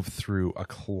drove through a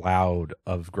cloud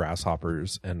of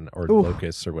grasshoppers or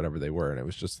locusts or whatever they were, and it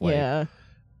was just like,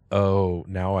 oh,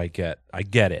 now I get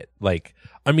it. Like,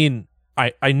 I mean,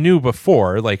 I knew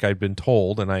before, like I'd been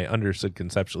told and I understood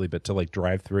conceptually, but to like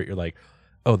drive through it, you're like,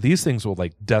 oh, these things will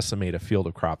like decimate a field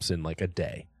of crops in like a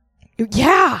day.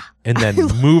 Yeah. And then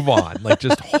move on. Like,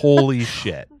 just holy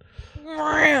shit.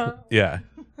 Yeah.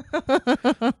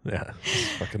 Yeah,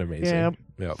 it's fucking amazing.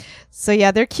 Yep. So yeah,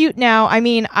 they're cute now. I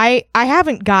mean, I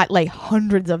haven't got like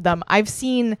hundreds of them. I've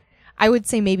seen, I would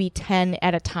say maybe 10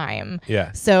 at a time.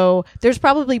 Yeah. So there's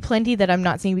probably plenty that I'm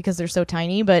not seeing because they're so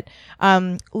tiny, but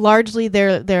largely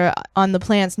they're on the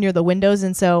plants near the windows,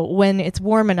 and so when it's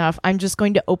warm enough, I'm just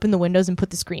going to open the windows and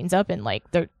put the screens up, and like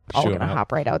they're all going to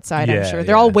hop right outside, I'm sure.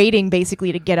 They're all waiting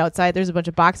basically to get outside. There's a bunch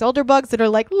of box elder bugs that are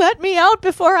like, let me out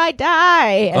before I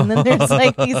die. And then there's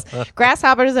like these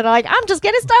grasshoppers that are like, I'm just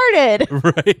getting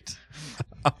started. Right.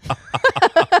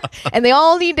 And they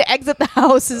all need to exit the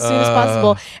house as soon as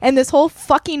possible. And this whole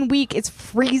fucking week, it's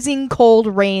freezing cold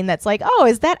rain that's like, oh,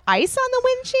 is that ice on the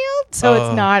windshield? So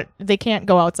it's not, they can't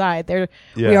go outside.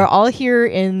 We are all here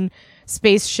in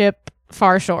spaceship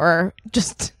far shore,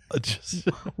 just Just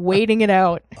waiting it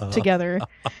out together.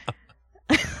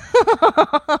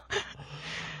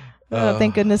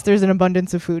 Thank goodness there's an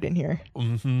abundance of food in here.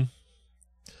 mhm.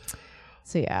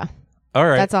 So yeah, All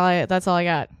right. that's all I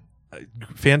got.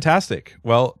 Fantastic.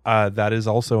 Well, that is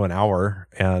also an hour,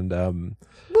 and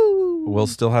Woo! we'll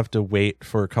still have to wait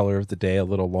for Color of the Day a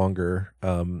little longer,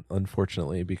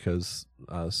 unfortunately, because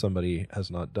somebody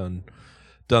has not done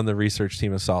the research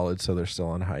team a solid, so they're still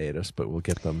on hiatus. But we'll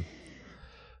get them.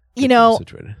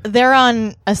 Situated. They're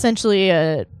on essentially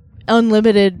a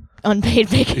unlimited unpaid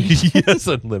vacation. Yes,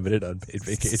 unlimited unpaid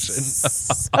vacation.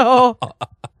 So,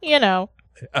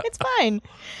 it's fine.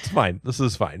 It's fine. This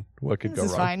is fine. What could go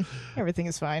This is wrong? fine. Everything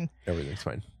is fine. Everything's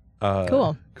fine.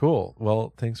 Cool.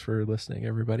 Well, thanks for listening,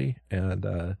 everybody,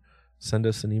 and send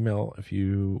us an email if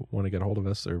you want to get a hold of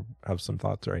us or have some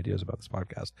thoughts or ideas about this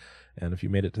podcast. And if you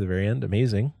made it to the very end,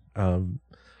 amazing.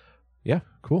 Yeah,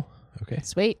 cool. Okay.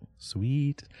 Sweet.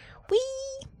 Sweet. Wee.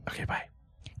 Okay, bye.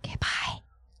 Okay, bye.